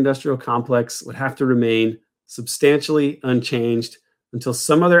military-industrial complex would have to remain substantially unchanged until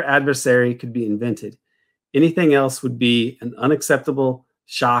some other adversary could be invented. Anything else would be an unacceptable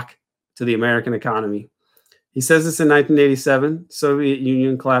shock to the American economy. He says this in 1987. Soviet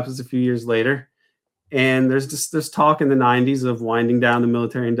Union collapses a few years later. And there's talk in the 90s of winding down the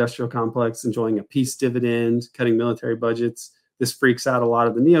military-industrial complex, enjoying a peace dividend, cutting military budgets. This freaks out a lot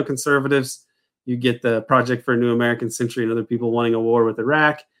of the neoconservatives. You get the Project for a New American Century and other people wanting a war with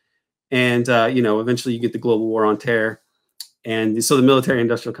Iraq. And, eventually you get the global war on terror. And so the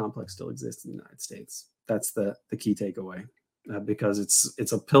military-industrial complex still exists in the United States. That's the key takeaway, because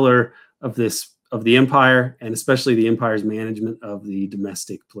it's a pillar of the empire, and especially the empire's management of the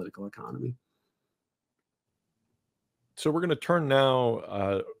domestic political economy. So we're going to turn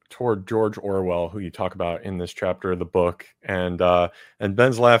now toward George Orwell, who you talk about in this chapter of the book. And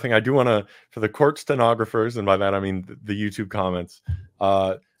Ben's laughing. I do want to, for the court stenographers, and by that I mean the YouTube comments,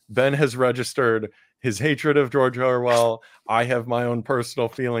 Ben has registered his hatred of George Orwell. I have my own personal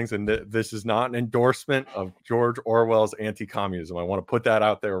feelings, and this is not an endorsement of George Orwell's anti-communism. I want to put that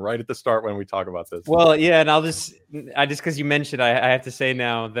out there right at the start when we talk about this. Well, yeah, and I just because you mentioned, I have to say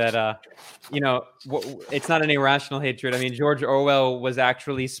now that it's not an irrational hatred. I mean, George Orwell was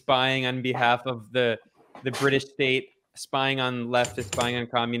actually spying on behalf of the British state, spying on leftists, spying on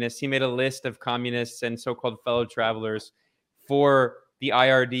communists. He made a list of communists and so-called fellow travelers for the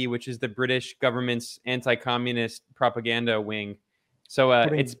IRD, which is the British government's anti-communist propaganda wing. So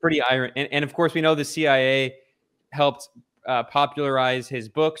it's pretty iron. And of course, we know the CIA helped popularize his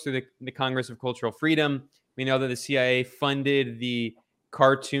books through the Congress of Cultural Freedom. We know that the CIA funded the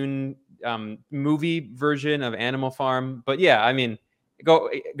cartoon movie version of Animal Farm. But yeah, I mean,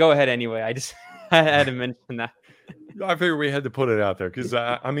 go ahead anyway. I had to mention that. I figured we had to put it out there because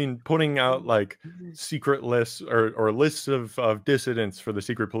putting out secret lists or lists of dissidents for the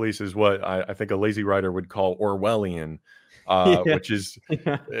secret police is what I think a lazy writer would call Orwellian, which is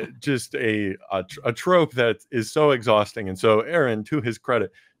just a trope that is so exhausting. And so Aaron, to his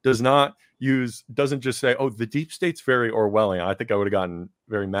credit, doesn't just say, "Oh, the deep state's very Orwellian." I think I would have gotten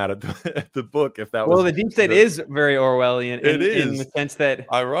very mad at the book if that was. Well, the deep state is very Orwellian. It is in the sense that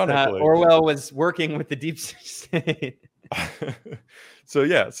ironically Orwell was working with the deep state. So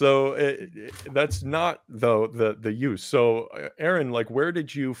yeah, so that's not though the use. So Aaron, like, where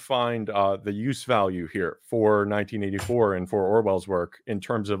did you find the use value here for 1984 and for Orwell's work in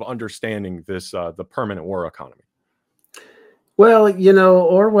terms of understanding this the permanent war economy? Well,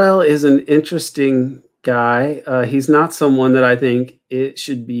 Orwell is an interesting guy. He's not someone that I think it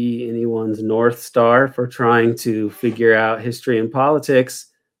should be anyone's North Star for trying to figure out history and politics.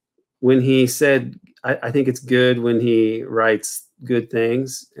 When he said, I think it's good when he writes good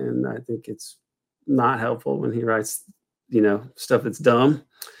things, and I think it's not helpful when he writes, stuff that's dumb.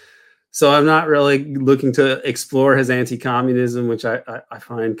 So I'm not really looking to explore his anti-communism, which I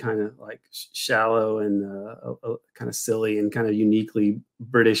find kind of like shallow and kind of silly and kind of uniquely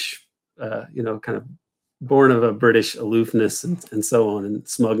British, kind of born of a British aloofness and so on, and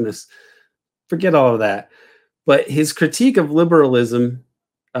smugness. Forget all of that. But his critique of liberalism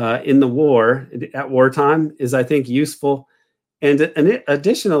in the war, at wartime, is, I think, useful. And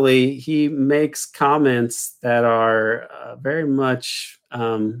additionally, he makes comments that are very much,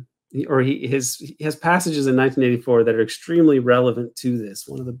 he has passages in 1984 that are extremely relevant to this.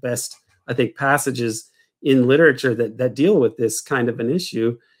 One of the best, I think, passages in literature that deal with this kind of an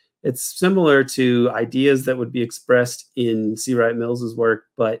issue. It's similar to ideas that would be expressed in C. Wright Mills's work,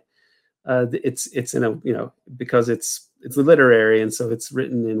 but it's in a, because it's literary, and so it's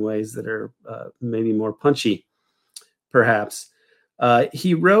written in ways that are maybe more punchy, perhaps.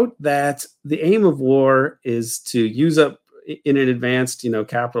 He wrote that the aim of war is to use up, in an advanced,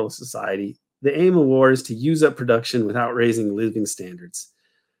 capitalist society, the aim of war is to use up production without raising living standards,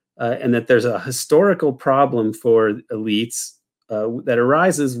 and that there's a historical problem for elites that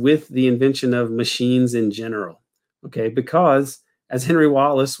arises with the invention of machines in general. Okay, because as Henry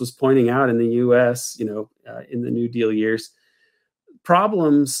Wallace was pointing out in the U.S., in the New Deal years,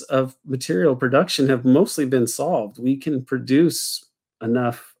 problems of material production have mostly been solved. We can produce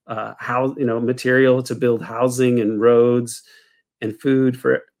enough material to build housing and roads and food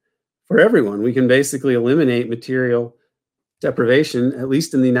for everyone. We can basically eliminate material deprivation, at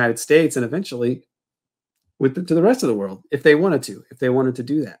least in the United States, and eventually to the rest of the world, if they wanted to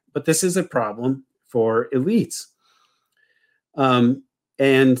do that. But this is a problem for elites. And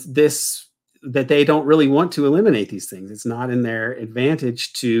that they don't really want to eliminate these things. It's not in their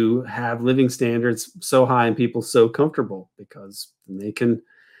advantage to have living standards so high and people so comfortable, because they can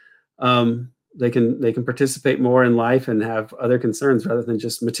participate more in life and have other concerns rather than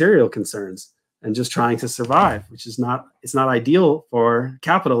just material concerns and just trying to survive, which is it's not ideal for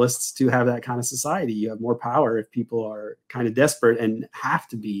capitalists to have that kind of society. You have more power if people are kind of desperate and have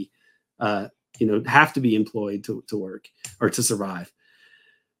to be employed to work or to survive.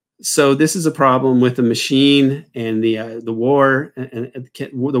 So this is a problem with the machine, and the war. And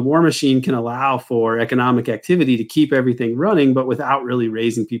the war machine can allow for economic activity to keep everything running, but without really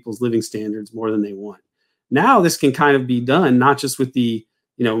raising people's living standards more than they want. Now this can kind of be done not just with the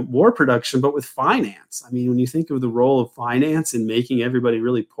war production, but with finance. I mean, when you think of the role of finance in making everybody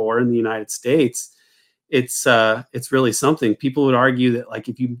really poor in the United States, it's really something. People would argue that, like,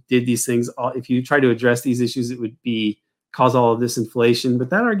 if you did these things, if you try to address these issues, it would cause all of this inflation. But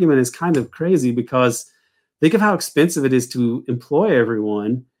that argument is kind of crazy, because think of how expensive it is to employ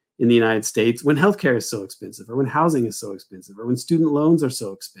everyone in the United States when healthcare is so expensive, or when housing is so expensive, or when student loans are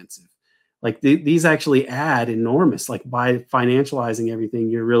so expensive. Like these actually add enormous, like, by financializing everything,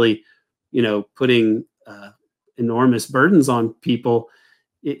 you're really, putting enormous burdens on people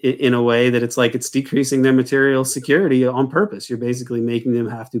in a way that it's decreasing their material security on purpose. You're basically making them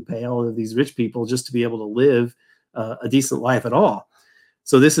have to pay all of these rich people just to be able to live a decent life at all.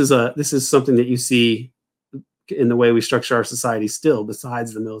 So this is something that you see in the way we structure our society still,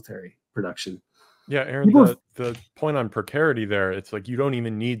 besides the military production. Yeah, Aaron, the point on precarity there, it's like you don't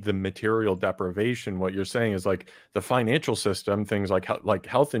even need the material deprivation. What you're saying is, like, the financial system, things like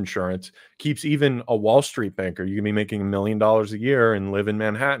health insurance, keeps even a Wall Street banker. You can be making $1 million a year and live in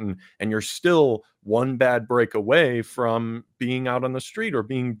Manhattan, and you're still one bad break away from being out on the street or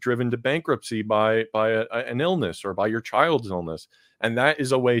being driven to bankruptcy by an illness or by your child's illness. And that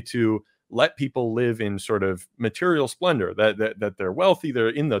is a way to let people live in sort of material splendor, that they're wealthy, they're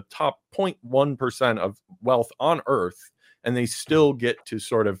in the top 0.1% of wealth on earth, and they still get to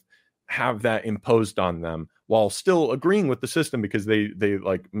sort of have that imposed on them while still agreeing with the system, because they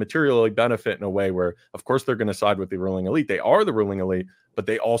like materially benefit in a way where, of course, they're going to side with the ruling elite. They are the ruling elite, but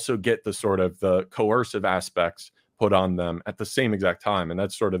they also get the sort of the coercive aspects put on them at the same exact time. And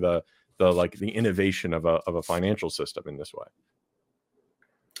that's sort of the innovation of a financial system in this way.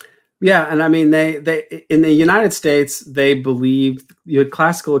 Yeah, and I mean, they in the United States, they believed, you had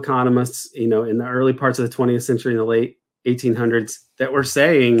classical economists, in the early parts of the 20th century and the late 1800s that were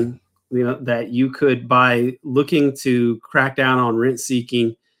saying, that you could, by looking to crack down on rent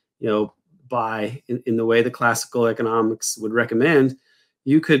seeking, by in the way the classical economics would recommend,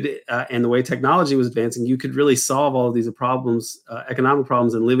 you could, and the way technology was advancing, you could really solve all of these problems, economic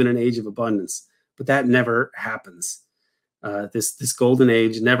problems, and live in an age of abundance. But that never happens. This golden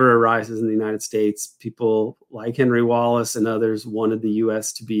age never arises in the United States. People like Henry Wallace and others wanted the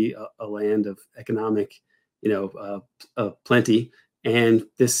U.S. to be a land of economic, plenty, and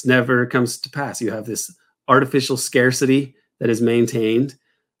this never comes to pass. You have this artificial scarcity that is maintained,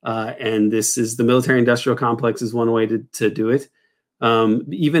 and this is the military-industrial complex is one way to do it.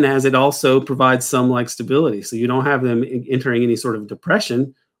 Even as it also provides some like stability, so you don't have them entering any sort of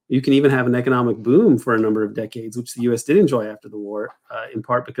depression. You can even have an economic boom for a number of decades, which the U.S. did enjoy after the war, in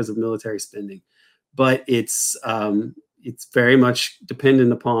part because of military spending. But it's very much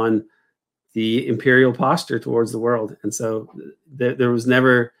dependent upon the imperial posture towards the world. And so there was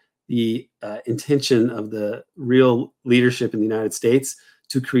never the intention of the real leadership in the United States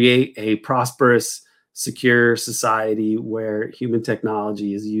to create a prosperous, secure society where human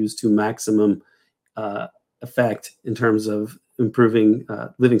technology is used to maximum effect in terms of improving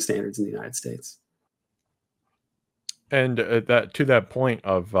living standards in the United States. And that to that point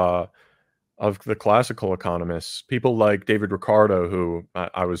of the classical economists, people like David Ricardo, who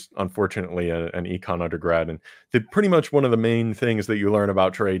I was unfortunately an econ undergrad, and pretty much one of the main things that you learn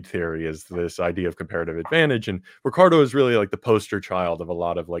about trade theory is this idea of comparative advantage. And Ricardo is really like the poster child of a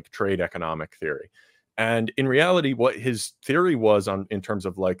lot of like trade economic theory. And in reality, what his theory was in terms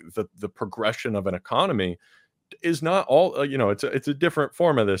of like the progression of an economy is not all, it's a different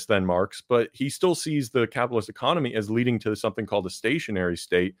form of this than Marx, but he still sees the capitalist economy as leading to something called a stationary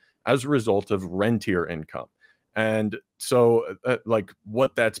state as a result of rentier income. And so like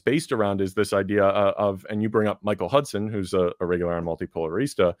what that's based around is this idea of, and you bring up Michael Hudson, who's a regular on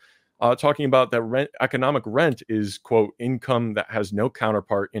Multipolarista, talking about that economic rent is, quote, income that has no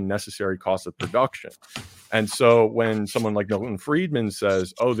counterpart in necessary costs of production. And so when someone like Milton Friedman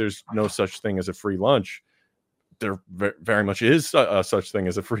says, oh, there's no such thing as a free lunch, there very much is such thing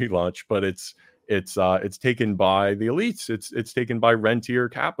as a free lunch, but it's taken by the elites. It's taken by rentier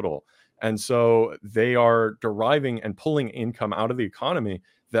capital. And so they are deriving and pulling income out of the economy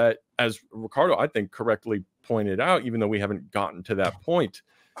that, as Ricardo, I think, correctly pointed out, even though we haven't gotten to that point,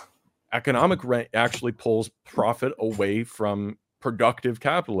 economic rent actually pulls profit away from productive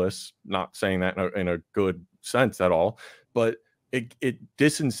capitalists. Not saying that in a good sense at all, but it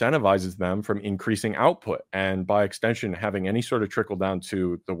disincentivizes them from increasing output and by extension having any sort of trickle down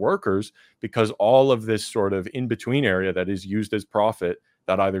to the workers, because all of this sort of in-between area that is used as profit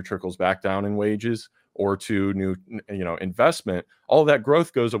that either trickles back down in wages or to new investment, all of that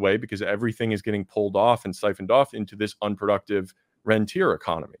growth goes away because everything is getting pulled off and siphoned off into this unproductive rentier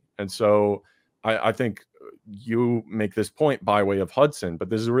economy. And so I think you make this point by way of Hudson, but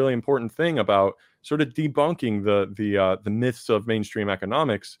this is a really important thing about sort of debunking the myths of mainstream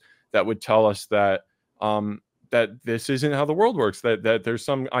economics that would tell us that that this isn't how the world works, that there's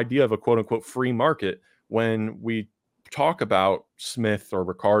some idea of a quote unquote free market. When we talk about Smith or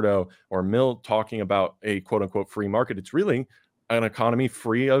Ricardo or Mill talking about a quote unquote free market, it's really an economy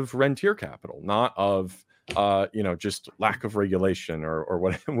free of rentier capital, not of just lack of regulation or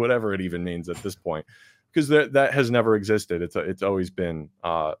whatever it even means at this point, because that has never existed. It's always been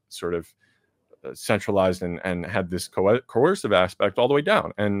sort of centralized and had this coercive aspect all the way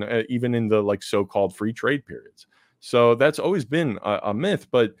down, and even in the like so-called free trade periods. So that's always been a myth.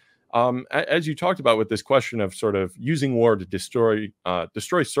 But as you talked about with this question of sort of using war to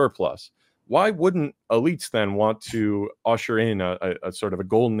destroy surplus, why wouldn't elites then want to usher in a sort of a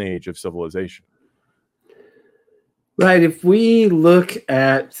golden age of civilization? Right. If we look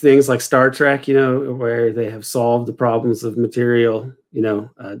at things like Star Trek, where they have solved the problems of material,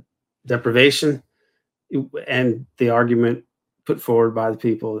 deprivation, and the argument put forward by the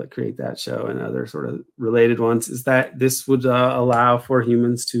people that create that show and other sort of related ones is that this would allow for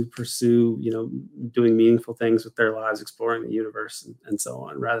humans to pursue, doing meaningful things with their lives, exploring the universe and so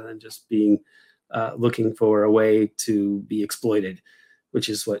on, rather than just being looking for a way to be exploited, which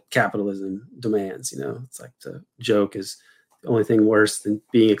is what capitalism demands. It's like the joke is the only thing worse than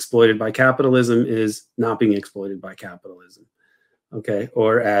being exploited by capitalism is not being exploited by capitalism. Okay.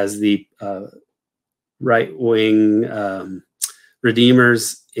 Or as the right-wing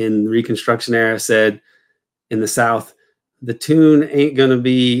redeemers in the Reconstruction era said in the South, the tune ain't going to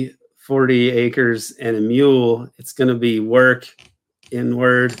be 40 acres and a mule. It's going to be work,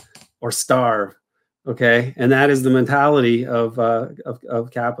 inward, or starve. Okay. And that is the mentality of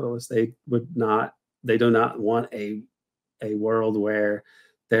capitalists. They do not want a a world where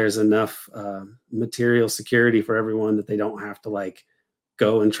there's enough material security for everyone that they don't have to like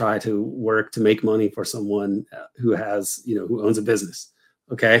go and try to work to make money for someone who has, who owns a business.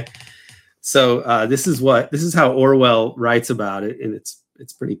 Okay. So this is how Orwell writes about it. And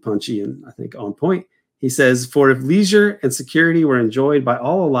it's pretty punchy and I think on point. He says, "For if leisure and security were enjoyed by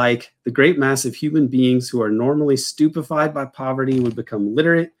all alike, the great mass of human beings who are normally stupefied by poverty would become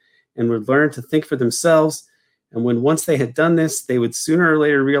literate and would learn to think for themselves. And when once they had done this, they would sooner or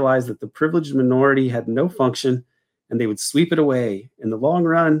later realize that the privileged minority had no function and they would sweep it away. In the long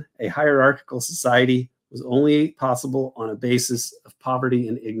run, a hierarchical society was only possible on a basis of poverty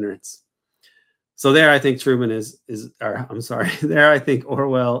and ignorance." So there, I think there I think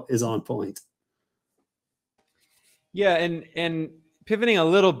Orwell is on point. Yeah, and pivoting a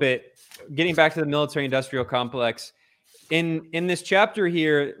little bit, getting back to the military-industrial complex, in this chapter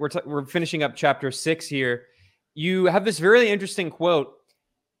here, we're finishing up chapter 6 here. You have this very interesting quote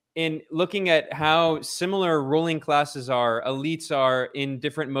in looking at how similar ruling classes are, elites are in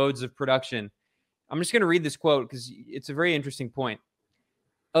different modes of production. I'm just going to read this quote because it's a very interesting point.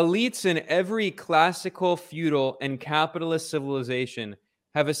 "Elites in every classical, feudal, and capitalist civilization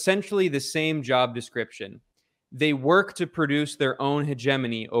have essentially the same job description. They work to produce their own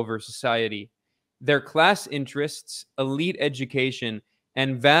hegemony over society. Their class interests, elite education,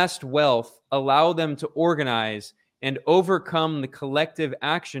 and vast wealth allow them to organize and overcome the collective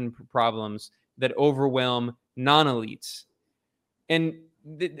action problems that overwhelm non-elites." And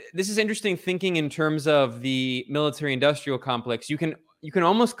this is interesting thinking in terms of the military-industrial complex. You can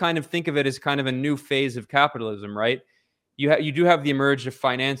almost kind of think of it as kind of a new phase of capitalism, right? You do have the emerge of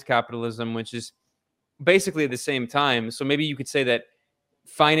finance capitalism, which is basically at the same time. So maybe you could say that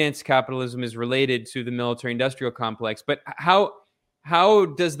finance capitalism is related to the military-industrial complex. But how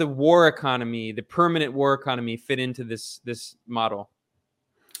does the war economy, the permanent war economy, fit into this model?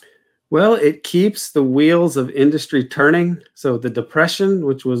 Well, it keeps the wheels of industry turning. So the depression,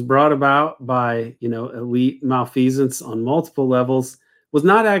 which was brought about by elite malfeasance on multiple levels, was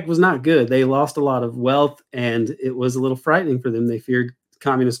not good. They lost a lot of wealth, and it was a little frightening for them. They feared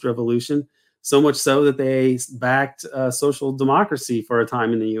communist revolution, so much so that they backed social democracy for a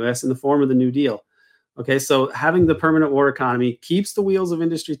time in the U.S. in the form of the New Deal. Okay, so having the permanent war economy keeps the wheels of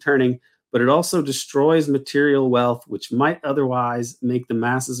industry turning, but it also destroys material wealth, which might otherwise make the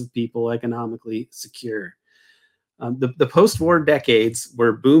masses of people economically secure. The post-war decades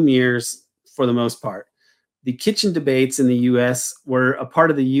were boom years for the most part. The kitchen debates in the U.S. were a part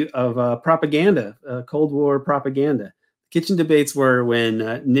of propaganda, Cold War propaganda. Kitchen debates were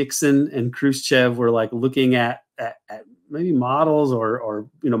when Nixon and Khrushchev were like looking at maybe models or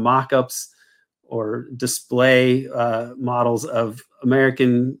mock-ups or display models of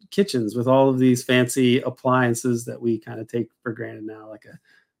American kitchens with all of these fancy appliances that we kind of take for granted now, like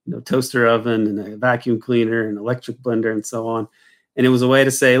a toaster oven and a vacuum cleaner and electric blender and so on. And it was a way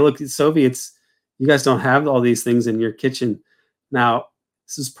to say, look, Soviets, you guys don't have all these things in your kitchen. Now,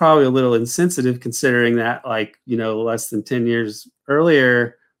 this is probably a little insensitive considering that less than 10 years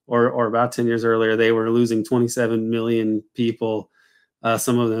earlier or about 10 years earlier, they were losing 27 million people.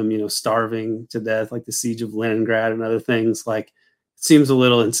 Some of them, starving to death, like the siege of Leningrad and other things. Like, it seems a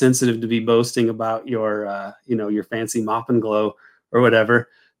little insensitive to be boasting about your fancy mop and glow or whatever.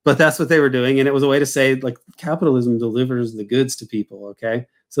 But that's what they were doing, and it was a way to say, like, capitalism delivers the goods to people. Okay,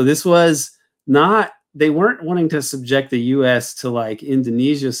 so this was not. They weren't wanting to subject the U.S. to like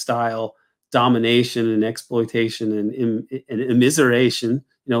Indonesia style domination and exploitation and immiseration,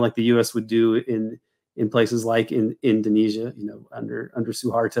 like the U.S. would do in places like in Indonesia, under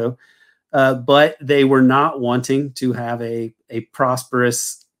Suharto. But they were not wanting to have a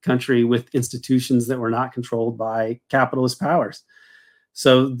prosperous country with institutions that were not controlled by capitalist powers.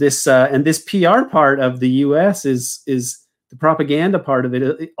 So this PR part of the U.S. is the propaganda part of it.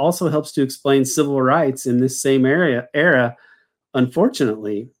 It also helps to explain civil rights in this same era.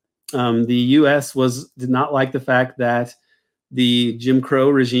 Unfortunately, the U.S. did not like the fact that the Jim Crow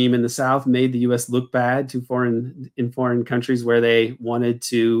regime in the South made the U.S. look bad to foreign countries where they wanted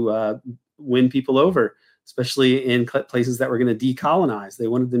to win people over, especially in places that were going to decolonize. They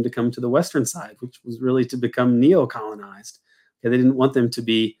wanted them to come to the Western side, which was really to become neo-colonized. Okay, they didn't want them to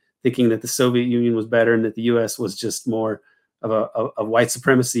be thinking that the Soviet Union was better and that the U.S. was just more of white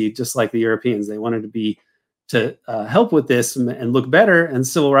supremacy, just like the Europeans. They wanted to help with this and look better, and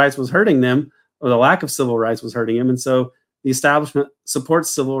civil rights was hurting them, or the lack of civil rights was hurting them. And so the establishment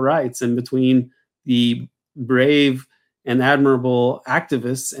supports civil rights, and between the brave and admirable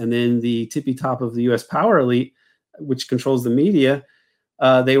activists and then the tippy top of the U.S. power elite, which controls the media,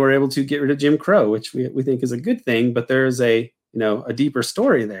 they were able to get rid of Jim Crow, which we think is a good thing, but there's a deeper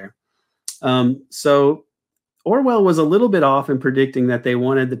story there. So Orwell was a little bit off in predicting that they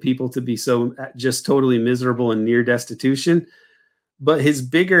wanted the people to be so just totally miserable and near destitution, but his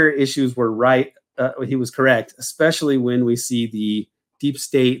bigger issues were right. He was correct, especially when we see the deep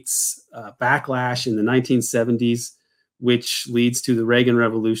state's backlash in the 1970s, which leads to the Reagan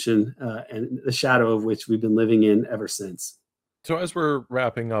Revolution, and the shadow of which we've been living in ever since. So as we're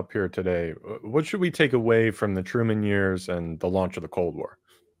wrapping up here today, what should we take away from the Truman years and the launch of the Cold War?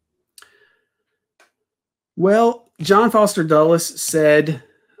 Well, John Foster Dulles said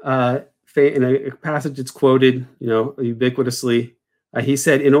in a passage that's quoted, ubiquitously, he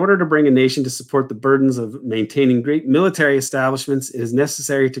said, "In order to bring a nation to support the burdens of maintaining great military establishments, it is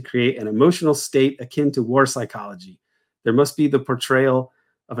necessary to create an emotional state akin to war psychology. There must be the portrayal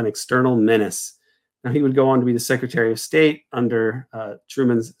of an external menace." Now, he would go on to be the Secretary of State under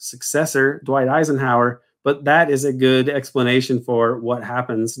Truman's successor, Dwight Eisenhower, but that is a good explanation for what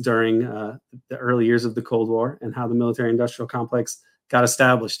happens during the early years of the Cold War and how the military-industrial complex got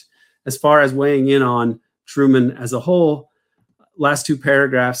established. As far as weighing in on Truman as a whole, last two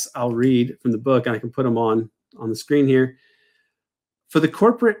paragraphs I'll read from the book, and I can put them on the screen here. For the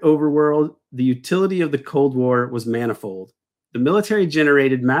corporate overworld, the utility of the Cold War was manifold. The military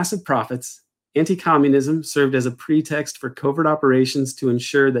generated massive profits. Anti-communism served as a pretext for covert operations to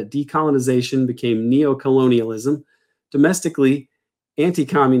ensure that decolonization became neo-colonialism. Domestically,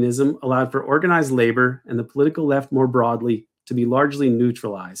 anti-communism allowed for organized labor and the political left more broadly to be largely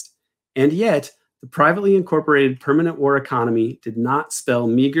neutralized. And yet, the privately incorporated permanent war economy did not spell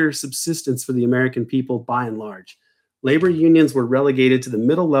meager subsistence for the American people by and large. Labor unions were relegated to the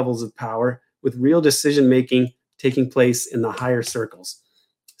middle levels of power, with real decision-making taking place in the higher circles.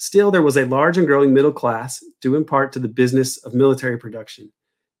 Still, there was a large and growing middle class, due in part to the business of military production.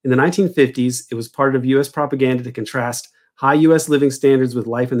 In the 1950s, it was part of U.S. propaganda to contrast high U.S. living standards with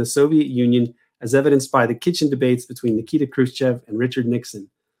life in the Soviet Union, as evidenced by the kitchen debates between Nikita Khrushchev and Richard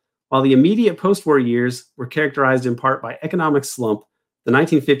Nixon. While the immediate post-war years were characterized in part by economic slump, the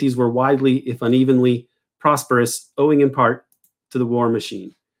 1950s were widely, if unevenly, prosperous, owing in part to the war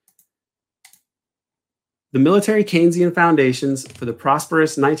machine. The military Keynesian foundations for the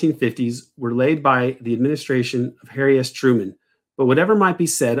prosperous 1950s were laid by the administration of Harry S. Truman. But whatever might be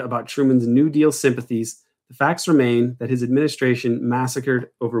said about Truman's New Deal sympathies, the facts remain that his administration massacred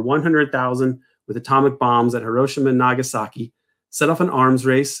over 100,000 with atomic bombs at Hiroshima and Nagasaki, set off an arms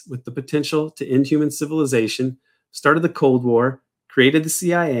race with the potential to end human civilization, started the Cold War, created the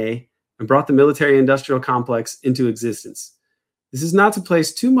CIA, and brought the military-industrial complex into existence. This is not to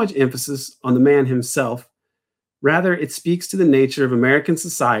place too much emphasis on the man himself. Rather, it speaks to the nature of American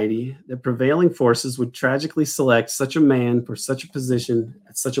society that prevailing forces would tragically select such a man for such a position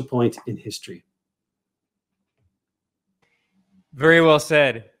at such a point in history. Very well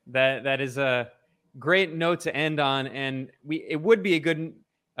said. That is a great note to end on, and it would be a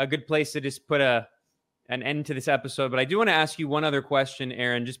good place to just put an end to this episode. But I do want to ask you one other question,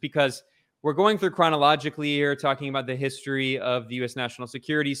 Aaron, just because we're going through chronologically here, talking about the history of the U.S. national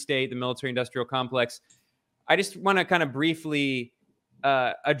security state, the military-industrial complex. I just want to kind of briefly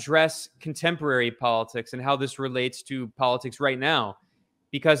address contemporary politics and how this relates to politics right now.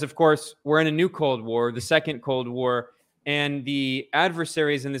 Because, of course, we're in a new Cold War, the second Cold War, and the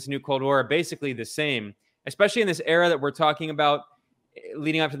adversaries in this new Cold War are basically the same, especially in this era that we're talking about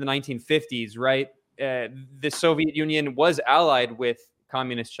leading up to the 1950s, right? The Soviet Union was allied with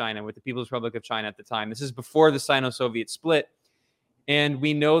Communist China, with the People's Republic of China at the time. This is before the Sino-Soviet split. And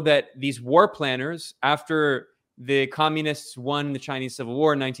we know that these war planners, after the communists won the Chinese Civil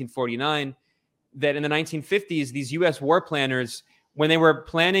War in 1949, that in the 1950s, these U.S. war planners, when they were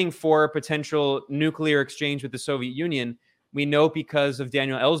planning for a potential nuclear exchange with the Soviet Union, we know because of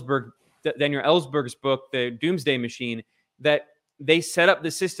Daniel Ellsberg's book, The Doomsday Machine, that they set up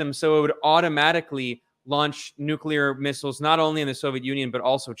the system so it would automatically launch nuclear missiles, not only in the Soviet Union, but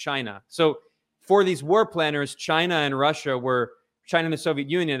also China. So for these war planners, China and the Soviet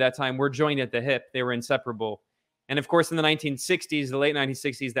Union at that time were joined at the hip. They were inseparable. And of course, in the 1960s, the late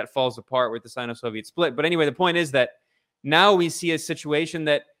 1960s, that falls apart with the Sino-Soviet split. But anyway, the point is that now we see a situation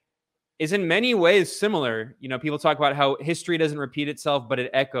that is in many ways similar. You know, people talk about how history doesn't repeat itself, but it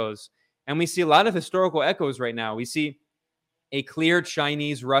echoes. And we see a lot of historical echoes right now. We see a clear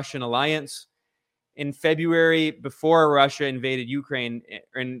Chinese-Russian alliance. In February, before Russia invaded Ukraine,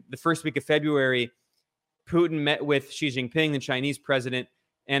 in the first week of February, Putin met with Xi Jinping, the Chinese president,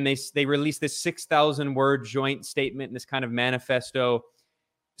 and they released this 6,000-word joint statement, this kind of manifesto.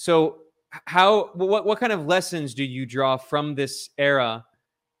 So what kind of lessons do you draw from this era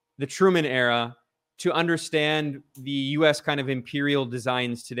the Truman era to understand the U.S. kind of imperial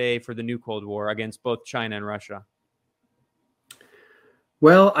designs today for the new Cold War against both China and Russia?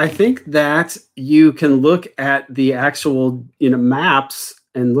 Well, I think that you can look at the actual maps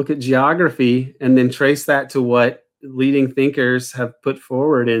and look at geography and then trace that to what leading thinkers have put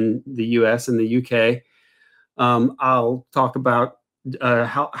forward in the US and the UK. I'll talk about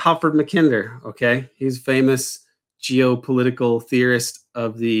Halford Mackinder. Okay, he's a famous geopolitical theorist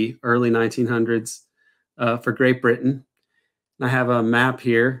of the early 1900s for Great Britain. I have a map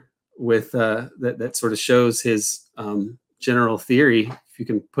here with that sort of shows his general theory. If you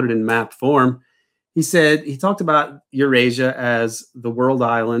can put it in map form, he talked about Eurasia as the world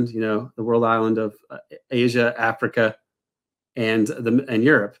island, the world island of Asia, Africa, and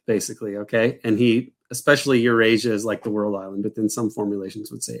Europe, basically. Okay, and he especially Eurasia is like the world island, but then some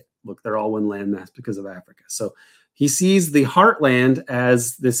formulations would say, look, they're all one landmass because of Africa. So he sees the heartland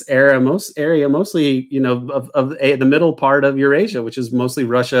as this mostly, of the middle part of Eurasia, which is mostly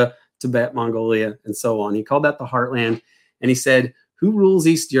Russia, Tibet, Mongolia, and so on. He called that the heartland. And he said, who rules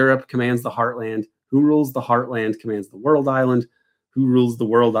East Europe commands the heartland. Who rules the heartland commands the world island. Who rules the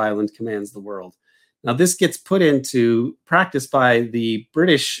world island commands the world. Now, this gets put into practice by the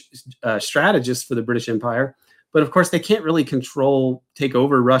British strategists for the British Empire. But of course, they can't really take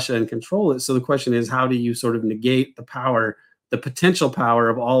over Russia and control it. So the question is, how do you sort of negate the power, the potential power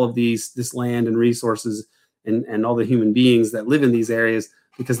of all of this land and resources and all the human beings that live in these areas,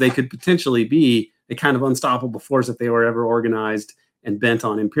 because they could potentially be a kind of unstoppable force if they were ever organized and bent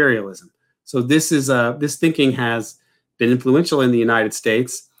on imperialism. So this thinking has been influential in the United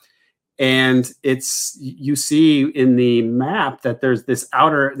States. And you see in the map that there's this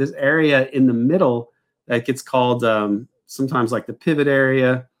area in the middle that gets called sometimes like the pivot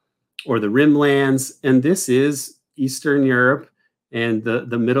area or the rimlands. And this is Eastern Europe and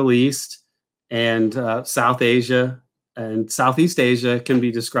the Middle East and South Asia and Southeast Asia can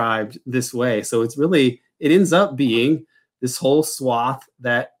be described this way. So it ends up being this whole swath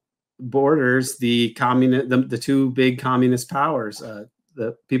that borders the two big communist powers,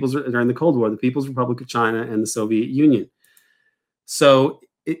 during the Cold War, the People's Republic of China and the Soviet Union. So,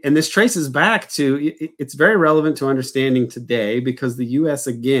 and this traces back to, it's very relevant to understanding today because the U.S.,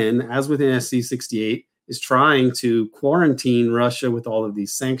 again, as with NSC 68, is trying to quarantine Russia with all of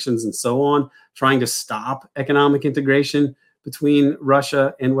these sanctions and so on, trying to stop economic integration between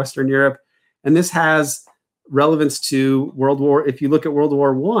Russia and Western Europe. And this has relevance to World War. If you look at World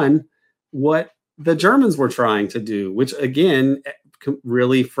War I, what the Germans were trying to do, which again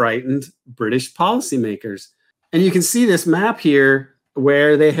really frightened British policymakers. And you can see this map here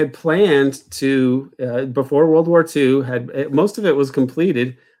where they had planned to, before World War II, most of it was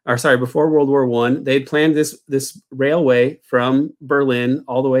completed, before World War I, they'd planned this railway from Berlin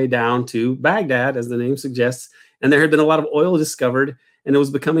all the way down to Baghdad, as the name suggests. And there had been a lot of oil discovered, and it was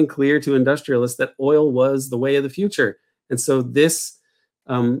becoming clear to industrialists that oil was the way of the future. And so this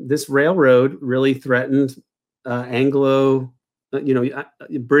railroad really threatened the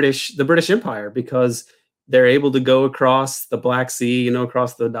British Empire, because they're able to go across the Black Sea,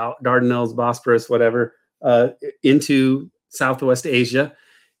 across the Dardanelles, Bosporus, whatever, into Southwest Asia.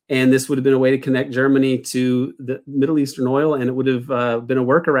 And this would have been a way to connect Germany to the Middle Eastern oil, and it would have been a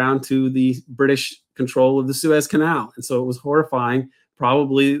workaround to the British control of the Suez Canal. And so it was horrifying,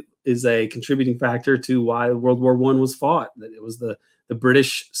 probably is a contributing factor to why World War I was fought, that it was the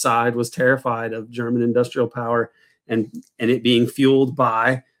British side was terrified of German industrial power and it being fueled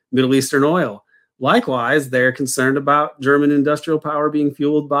by Middle Eastern oil. Likewise, they're concerned about German industrial power being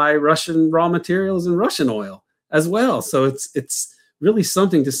fueled by Russian raw materials and Russian oil as well. So it's really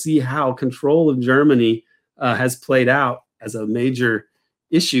something to see how control of Germany has played out as a major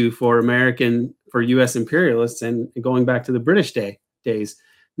issue for U.S. imperialists, and going back to the British days.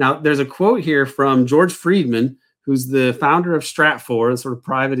 Now, there's a quote here from George Friedman, who's the founder of Stratfor, a sort of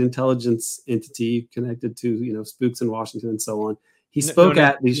private intelligence entity connected to spooks in Washington and so on. He spoke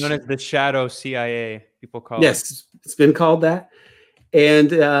known as the shadow CIA, people call it. Yes, it's been called that. And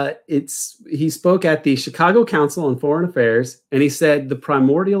he spoke at the Chicago Council on Foreign Affairs, and he said, the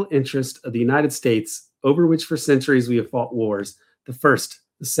primordial interest of the United States, over which for centuries we have fought wars, the First,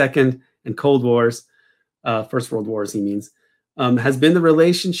 the Second, and Cold Wars, First World Wars, he means, has been the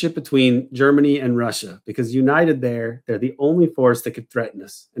relationship between Germany and Russia, because united they're the only force that could threaten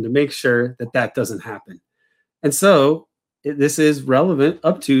us, and to make sure that doesn't happen. And so this is relevant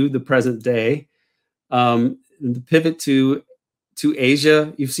up to the present day. The pivot to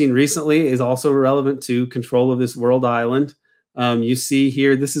Asia, you've seen recently, is also relevant to control of this world island. You see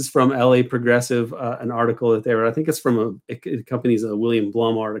here, this is from LA Progressive, an article that they were, I think it's from a company's William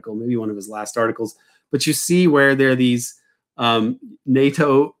Blum article, maybe one of his last articles. But you see where there are these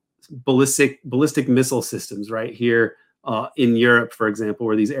NATO ballistic missile systems right here in Europe, for example,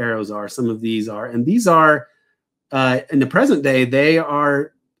 where these arrows are. Some of these are, and these are in the present day, they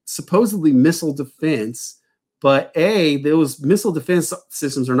are supposedly missile defense. But those missile defense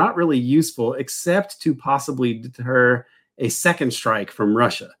systems are not really useful except to possibly deter a second strike from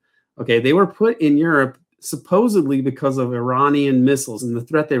Russia. Okay, they were put in Europe supposedly because of Iranian missiles and the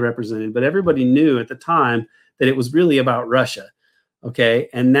threat they represented, but everybody knew at the time that it was really about Russia. Okay,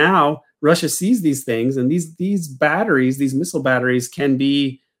 and now Russia sees these things, and these batteries, these missile batteries,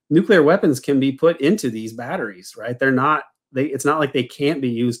 nuclear weapons can be put into these batteries, right? It's not like they can't be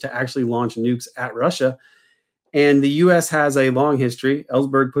used to actually launch nukes at Russia. And the U.S. has a long history,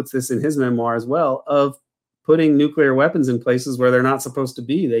 Ellsberg puts this in his memoir as well, of putting nuclear weapons in places where they're not supposed to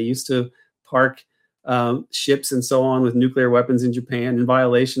be. They used to park ships and so on with nuclear weapons in Japan in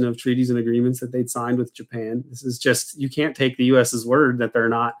violation of treaties and agreements that they'd signed with Japan. This is just, you can't take the U.S.'s word that they're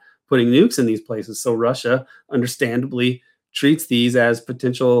not putting nukes in these places. So Russia, understandably, treats these as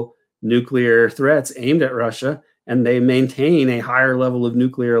potential nuclear threats aimed at Russia, and they maintain a higher level of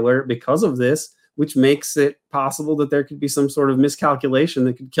nuclear alert because of this, which makes it possible that there could be some sort of miscalculation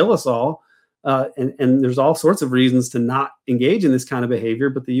that could kill us all. And there's all sorts of reasons to not engage in this kind of behavior,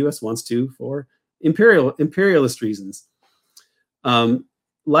 but the U.S. wants to for imperialist reasons.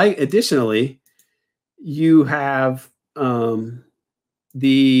 Additionally, you have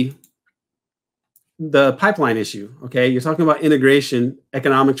the pipeline issue. Okay, you're talking about integration,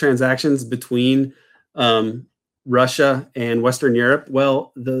 economic transactions between Russia and Western Europe.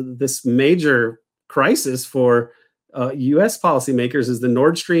 Well, this major crisis for U.S. policymakers is the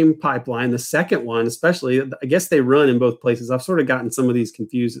Nord Stream pipeline. The second one, especially, I guess they run in both places. I've sort of gotten some of these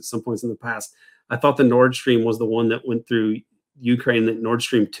confused at some points in the past. I thought the Nord Stream was the one that went through Ukraine, that Nord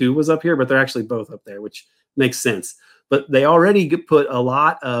Stream 2 was up here, but they're actually both up there, which makes sense. But they already transfer a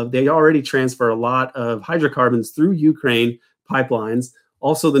lot of hydrocarbons through Ukraine pipelines.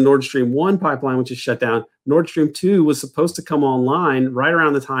 Also, the Nord Stream 1 pipeline, which is shut down. Nord Stream 2 was supposed to come online right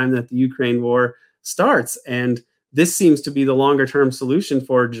around the time that the Ukraine war starts. And this seems to be the longer-term solution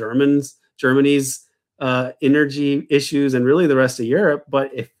for Germany's energy issues and really the rest of Europe.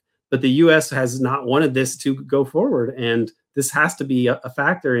 But the U.S. has not wanted this to go forward, and this has to be a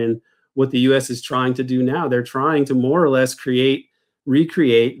factor in what the U.S. is trying to do now. They're trying to more or less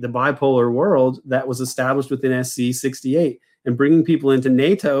recreate the bipolar world that was established within SC 68. And bringing people into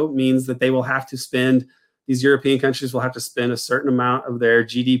NATO means that these European countries will have to spend a certain amount of their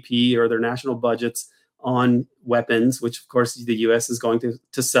GDP or their national budgets on weapons, which of course the U.S. is going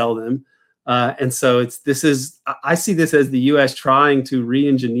to sell them. And so I see this as the U.S. trying to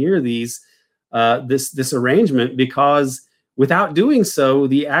re-engineer this arrangement, because without doing so,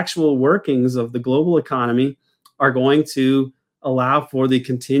 the actual workings of the global economy are going to allow for the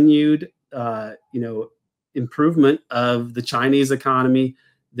continued, improvement of the Chinese economy,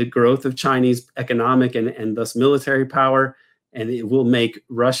 the growth of Chinese economic and thus military power, and it will make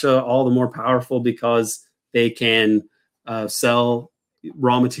Russia all the more powerful because they can sell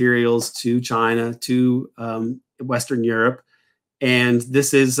raw materials to China, to Western Europe. And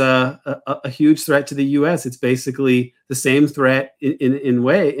this is a huge threat to the U.S. It's basically the same threat in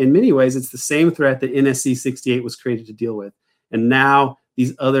many ways. It's the same threat that NSC 68 was created to deal with. And now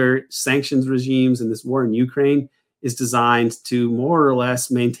these other sanctions regimes and this war in Ukraine is designed to more or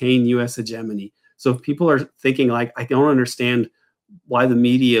less maintain U.S. hegemony. So if people are thinking like, I don't understand why the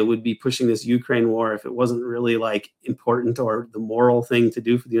media would be pushing this Ukraine war if it wasn't really like important or the moral thing to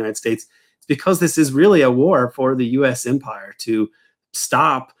do for the United States, it's because this is really a war for the U.S. empire to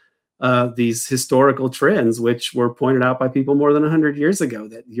stop these historical trends, which were pointed out by people more than 100 years ago,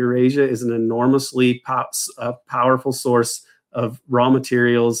 that Eurasia is an enormously powerful source of raw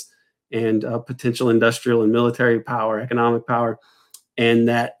materials and potential industrial and military power, economic power, and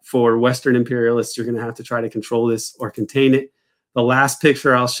that for Western imperialists, you're going to have to try to control this or contain it. The last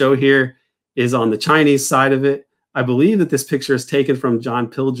picture I'll show here is on the Chinese side of it. I believe that this picture is taken from John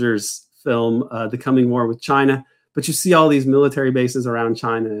Pilger's film, The Coming War with China, but you see all these military bases around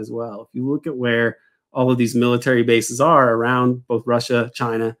China as well. If you look at where all of these military bases are around both Russia,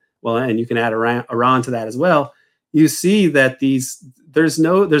 China, well, and you can add Iran to that as well, you see that there's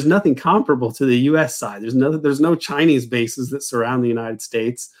nothing comparable to the U.S. side. There's no Chinese bases that surround the United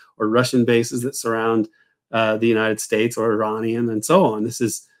States, or Russian bases that surround the United States, or Iranian, and so on. This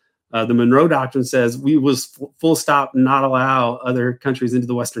is the Monroe Doctrine says we was full stop not allow other countries into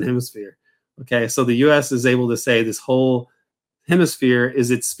the Western Hemisphere. Okay, so the U.S. is able to say this whole hemisphere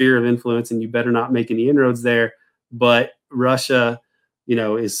is its sphere of influence, and you better not make any inroads there. But Russia,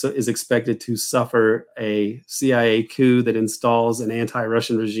 is expected to suffer a CIA coup that installs an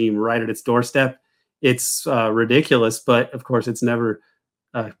anti-Russian regime right at its doorstep. It's ridiculous, but of course, it's never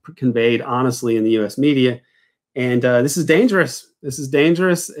conveyed honestly in the U.S. media. And this is dangerous. This is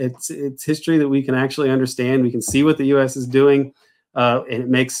dangerous. It's history that we can actually understand. We can see what the U.S. is doing,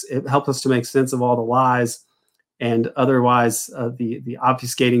 and it helps us to make sense of all the lies and otherwise the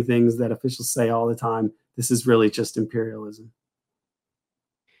obfuscating things that officials say all the time. This is really just imperialism.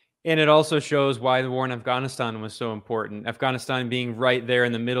 And it also shows why the war in Afghanistan was so important. Afghanistan being right there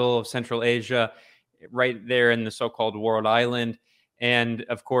in the middle of Central Asia, right there in the so-called Ward Island. And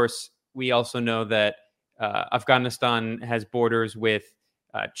of course, we also know that Afghanistan has borders with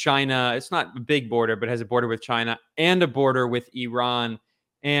China. It's not a big border, but has a border with China and a border with Iran.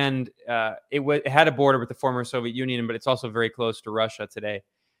 And it had a border with the former Soviet Union, but it's also very close to Russia today.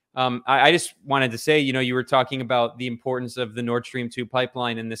 I just wanted to say, you were talking about the importance of the Nord Stream 2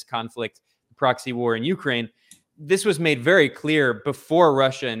 pipeline in this conflict, proxy war in Ukraine. This was made very clear before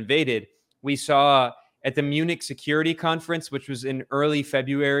Russia invaded. We saw at the Munich Security Conference, which was in early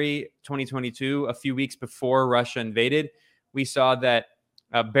February 2022, a few weeks before Russia invaded, we saw that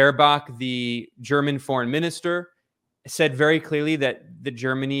Baerbock, the German foreign minister, said very clearly that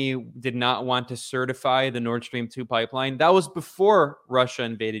Germany did not want to certify the Nord Stream 2 pipeline. That was before Russia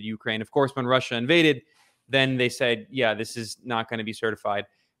invaded Ukraine. Of course, when Russia invaded, then they said, yeah, this is not going to be certified.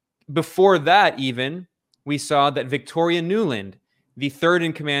 Before that, even, we saw that Victoria Nuland, the third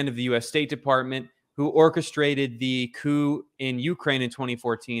in command of the U.S. State Department, who orchestrated the coup in Ukraine in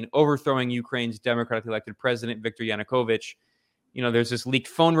 2014, overthrowing Ukraine's democratically elected president, Viktor Yanukovych. There's this leaked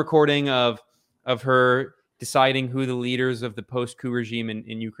phone recording of her deciding who the leaders of the post-coup regime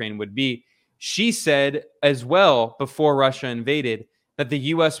in Ukraine would be. She said as well, before Russia invaded, that the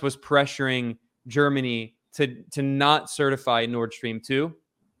U.S. was pressuring Germany to not certify Nord Stream 2.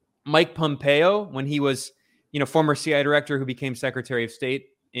 Mike Pompeo, when he was, former CIA director who became Secretary of State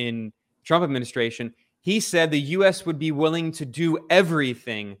in Trump administration, he said the U.S. would be willing to do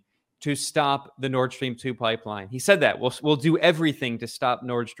everything to stop the Nord Stream 2 pipeline. He said that we'll do everything to stop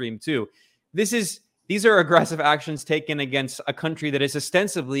Nord Stream 2. These are aggressive actions taken against a country that is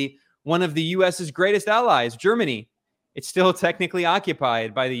ostensibly one of the U.S.'s greatest allies, Germany. It's still technically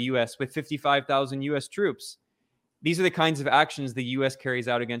occupied by the U.S. with 55,000 U.S. troops. These are the kinds of actions the U.S. carries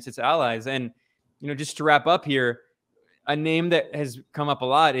out against its allies. And, just to wrap up here, a name that has come up a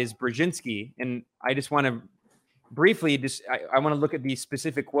lot is Brzezinski. And I just want to briefly, I want to look at the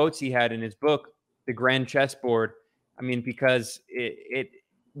specific quotes he had in his book, The Grand Chessboard. Because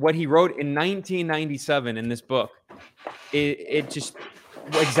what he wrote in 1997 in this book, it just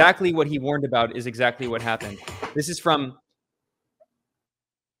exactly what he warned about is exactly what happened. This is from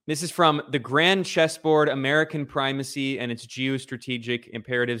The Grand Chessboard, American Primacy and Its Geostrategic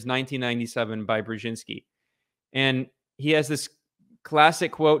Imperatives, 1997 by Brzezinski. And he has this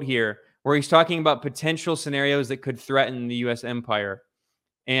classic quote here where he's talking about potential scenarios that could threaten the U.S. empire.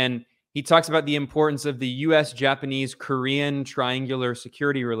 And he talks about the importance of the U.S., Japanese, Korean triangular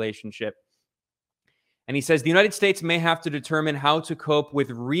security relationship. And he says the United States may have to determine how to cope with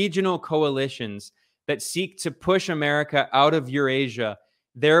regional coalitions that seek to push America out of Eurasia,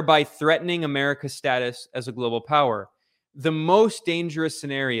 thereby threatening America's status as a global power. The most dangerous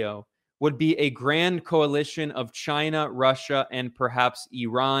scenario would be a grand coalition of China, Russia, and perhaps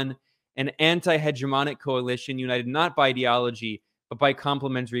Iran, an anti-hegemonic coalition united not by ideology, but by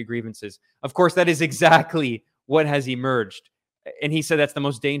complementary grievances. Of course, that is exactly what has emerged. And he said that's the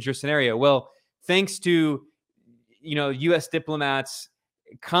most dangerous scenario. Well, thanks to, U.S. diplomats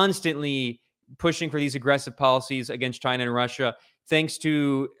constantly pushing for these aggressive policies against China and Russia, thanks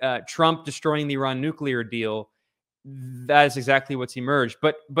to Trump destroying the Iran nuclear deal, that is exactly what's emerged.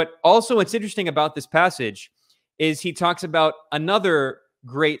 But also what's interesting about this passage is he talks about another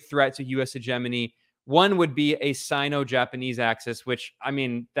great threat to U.S. hegemony. One would be a Sino-Japanese axis, which,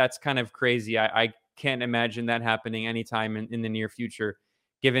 that's kind of crazy. I can't imagine that happening anytime in the near future,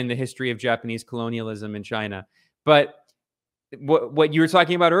 given the history of Japanese colonialism in China. But what you were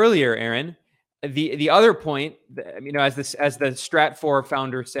talking about earlier, Aaron, the other point, as the Stratfor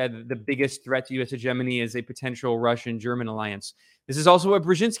founder said, the biggest threat to U.S. hegemony is a potential Russian-German alliance. This is also what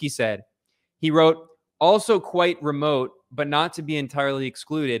Brzezinski said. He wrote, also quite remote, but not to be entirely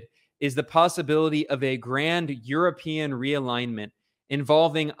excluded, is the possibility of a grand European realignment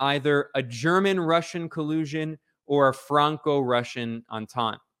involving either a German-Russian collusion or a Franco-Russian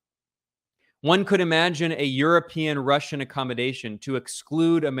entente. One could imagine a European-Russian accommodation to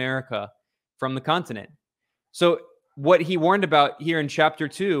exclude America from the continent. So what he warned about here in chapter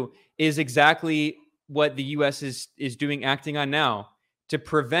 2 is exactly what the U.S. is doing, acting on now, to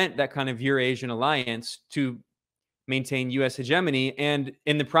prevent that kind of Eurasian alliance, to maintain U.S. hegemony. And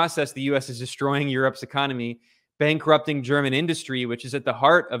in the process, the U.S. is destroying Europe's economy, bankrupting German industry, which is at the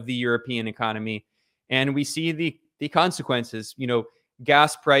heart of the European economy. And we see the consequences,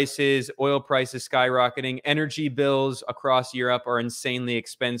 gas prices, oil prices skyrocketing, energy bills across Europe are insanely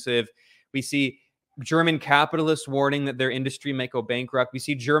expensive. We see German capitalists warning that their industry may go bankrupt. We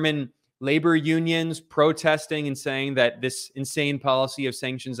see German labor unions protesting and saying that this insane policy of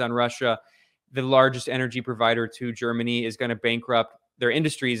sanctions on Russia, the largest energy provider to Germany, is going to bankrupt their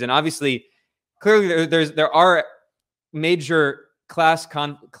industries. And obviously, clearly, there are major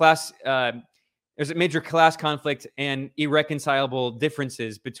there's a major class conflict and irreconcilable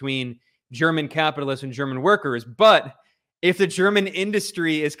differences between German capitalists and German workers. But if the German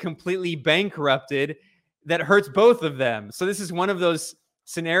industry is completely bankrupted, that hurts both of them. So this is one of those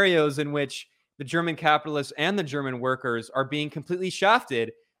scenarios in which the German capitalists and the German workers are being completely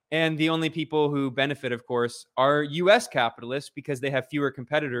shafted. And the only people who benefit, of course, are U.S. capitalists, because they have fewer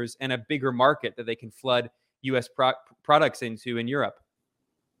competitors and a bigger market that they can flood U.S. products into in Europe.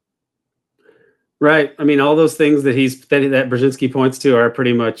 Right. I mean, all those things that that Brzezinski points to are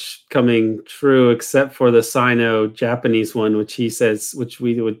pretty much coming true, except for the Sino-Japanese one, which he says, which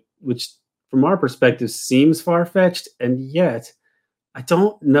from our perspective seems far-fetched, and yet I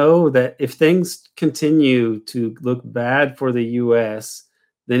don't know that if things continue to look bad for the U.S.,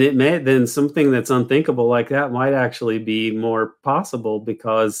 then something that's unthinkable like that might actually be more possible,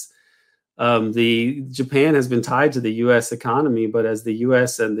 because the Japan has been tied to the U.S. economy, but as the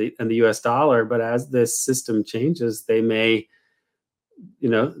U.S. and the U.S. dollar, but as this system changes, they may,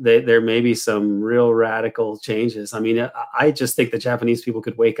 there may be some real radical changes. I mean, I just think the Japanese people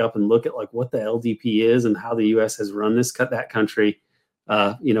could wake up and look at like what the LDP is and how the U.S. has run that country,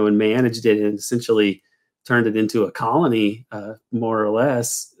 and managed it, and essentially turned it into a colony, more or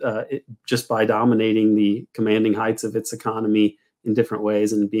less, just by dominating the commanding heights of its economy in different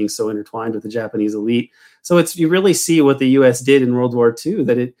ways and being so intertwined with the Japanese elite. So you really see what the U.S. did in World War II,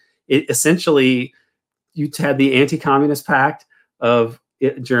 that it essentially, you had the anti-communist pact of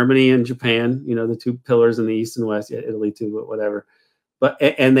Germany and Japan, the two pillars in the East and West, Italy too, but whatever.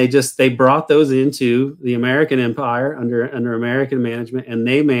 And they brought those into the American empire under American management, and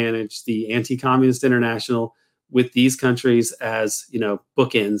they managed the Anti-Communist International with these countries as,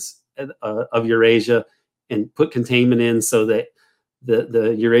 bookends of Eurasia, and put containment in so that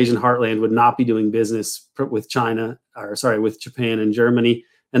the Eurasian heartland would not be doing business with with Japan and Germany.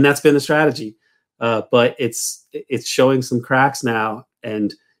 And that's been the strategy. But it's showing some cracks now,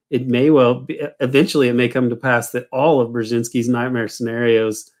 and it may well be, eventually it may come to pass that all of Brzezinski's nightmare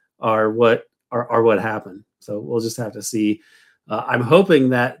scenarios are what happen. So we'll just have to see. I'm hoping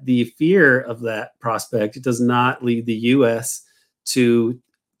that the fear of that prospect does not lead the U.S. to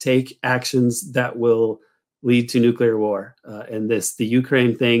take actions that will lead to nuclear war. And the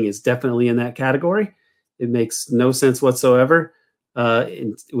Ukraine thing is definitely in that category. It makes no sense whatsoever,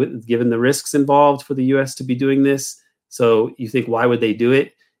 given the risks involved for the U.S. to be doing this. So you think, why would they do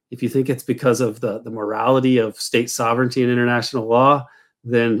it? If you think it's because of the morality of state sovereignty and international law,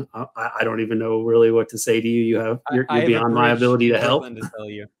 then I don't even know really what to say to you. You're beyond my ability to help. To tell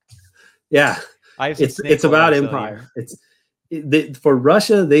you. Yeah, it's about empire. For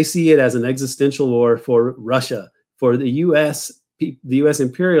Russia, they see it as an existential war for Russia. For the U.S., the U.S.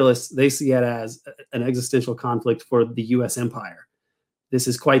 imperialists, they see it as an existential conflict for the U.S. empire. This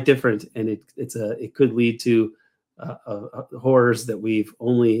is quite different, and it could lead to horrors that we've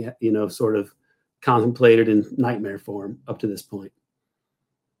only sort of contemplated in nightmare form up to this point.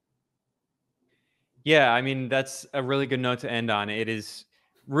 Yeah, I mean, that's a really good note to end on. It is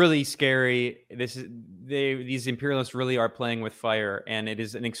really scary. These imperialists really are playing with fire, and it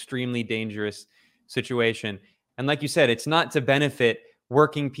is an extremely dangerous situation. And like you said, it's not to benefit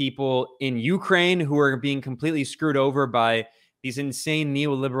working people in Ukraine who are being completely screwed over by these insane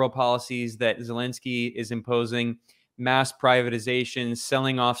neoliberal policies that Zelensky is imposing, mass privatization,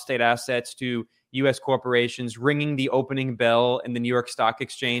 selling off state assets to U.S. corporations, ringing the opening bell in the New York Stock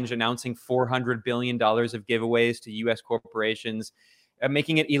Exchange, announcing $400 billion of giveaways to U.S. corporations,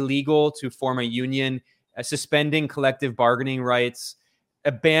 making it illegal to form a union, suspending collective bargaining rights,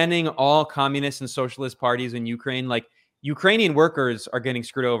 banning all communist and socialist parties in Ukraine. Like, Ukrainian workers are getting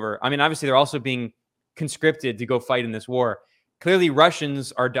screwed over. I mean, obviously, they're also being conscripted to go fight in this war. Clearly,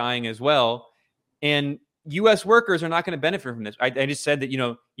 Russians are dying as well. And U.S. workers are not going to benefit from this. I just said that,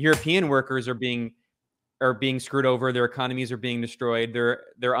 European workers are being are being screwed over. Their economies are being destroyed.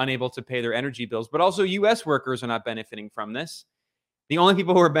 They're unable to pay their energy bills. But also U.S. workers are not benefiting from this. The only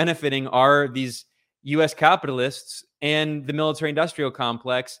people who are benefiting are these U.S. capitalists and the military-industrial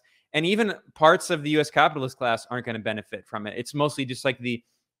complex. And even parts of the U.S. capitalist class aren't going to benefit from it. It's mostly just like the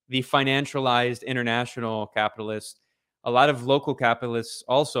financialized international capitalists. A lot of local capitalists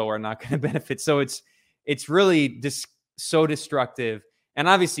also are not going to benefit. So it's really so destructive. And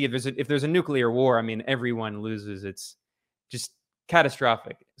obviously, if there's a nuclear war, I mean, everyone loses. It's just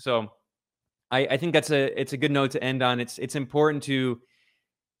catastrophic. So I think it's a good note to end on. It's important to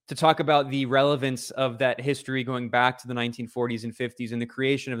talk about the relevance of that history going back to the 1940s and 50s and the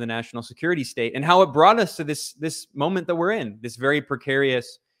creation of the national security state and how it brought us to this moment that we're in, this very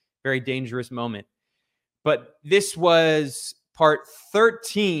precarious, very dangerous moment. But this was part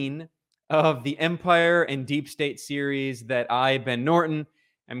 13 of the Empire and Deep State series that I, Ben Norton,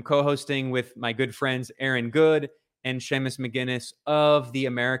 am co-hosting with my good friends Aaron Good and Seamus McGinnis of the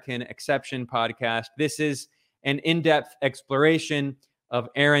American Exception podcast. This is an in-depth exploration of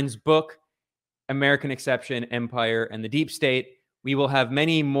Aaron's book, American Exception, Empire, and the Deep State. We will have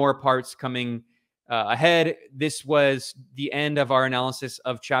many more parts coming ahead. This was the end of our analysis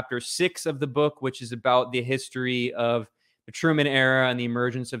of chapter 6 of the book, which is about the history of the Truman era and the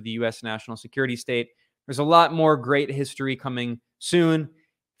emergence of the U.S. national security state. There's a lot more great history coming soon.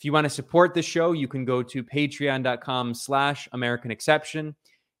 If you want to support the show, you can go to patreon.com/American Exception.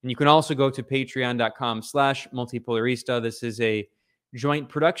 And you can also go to patreon.com/Multipolarista. This is a joint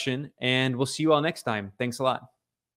production, and we'll see you all next time. Thanks a lot.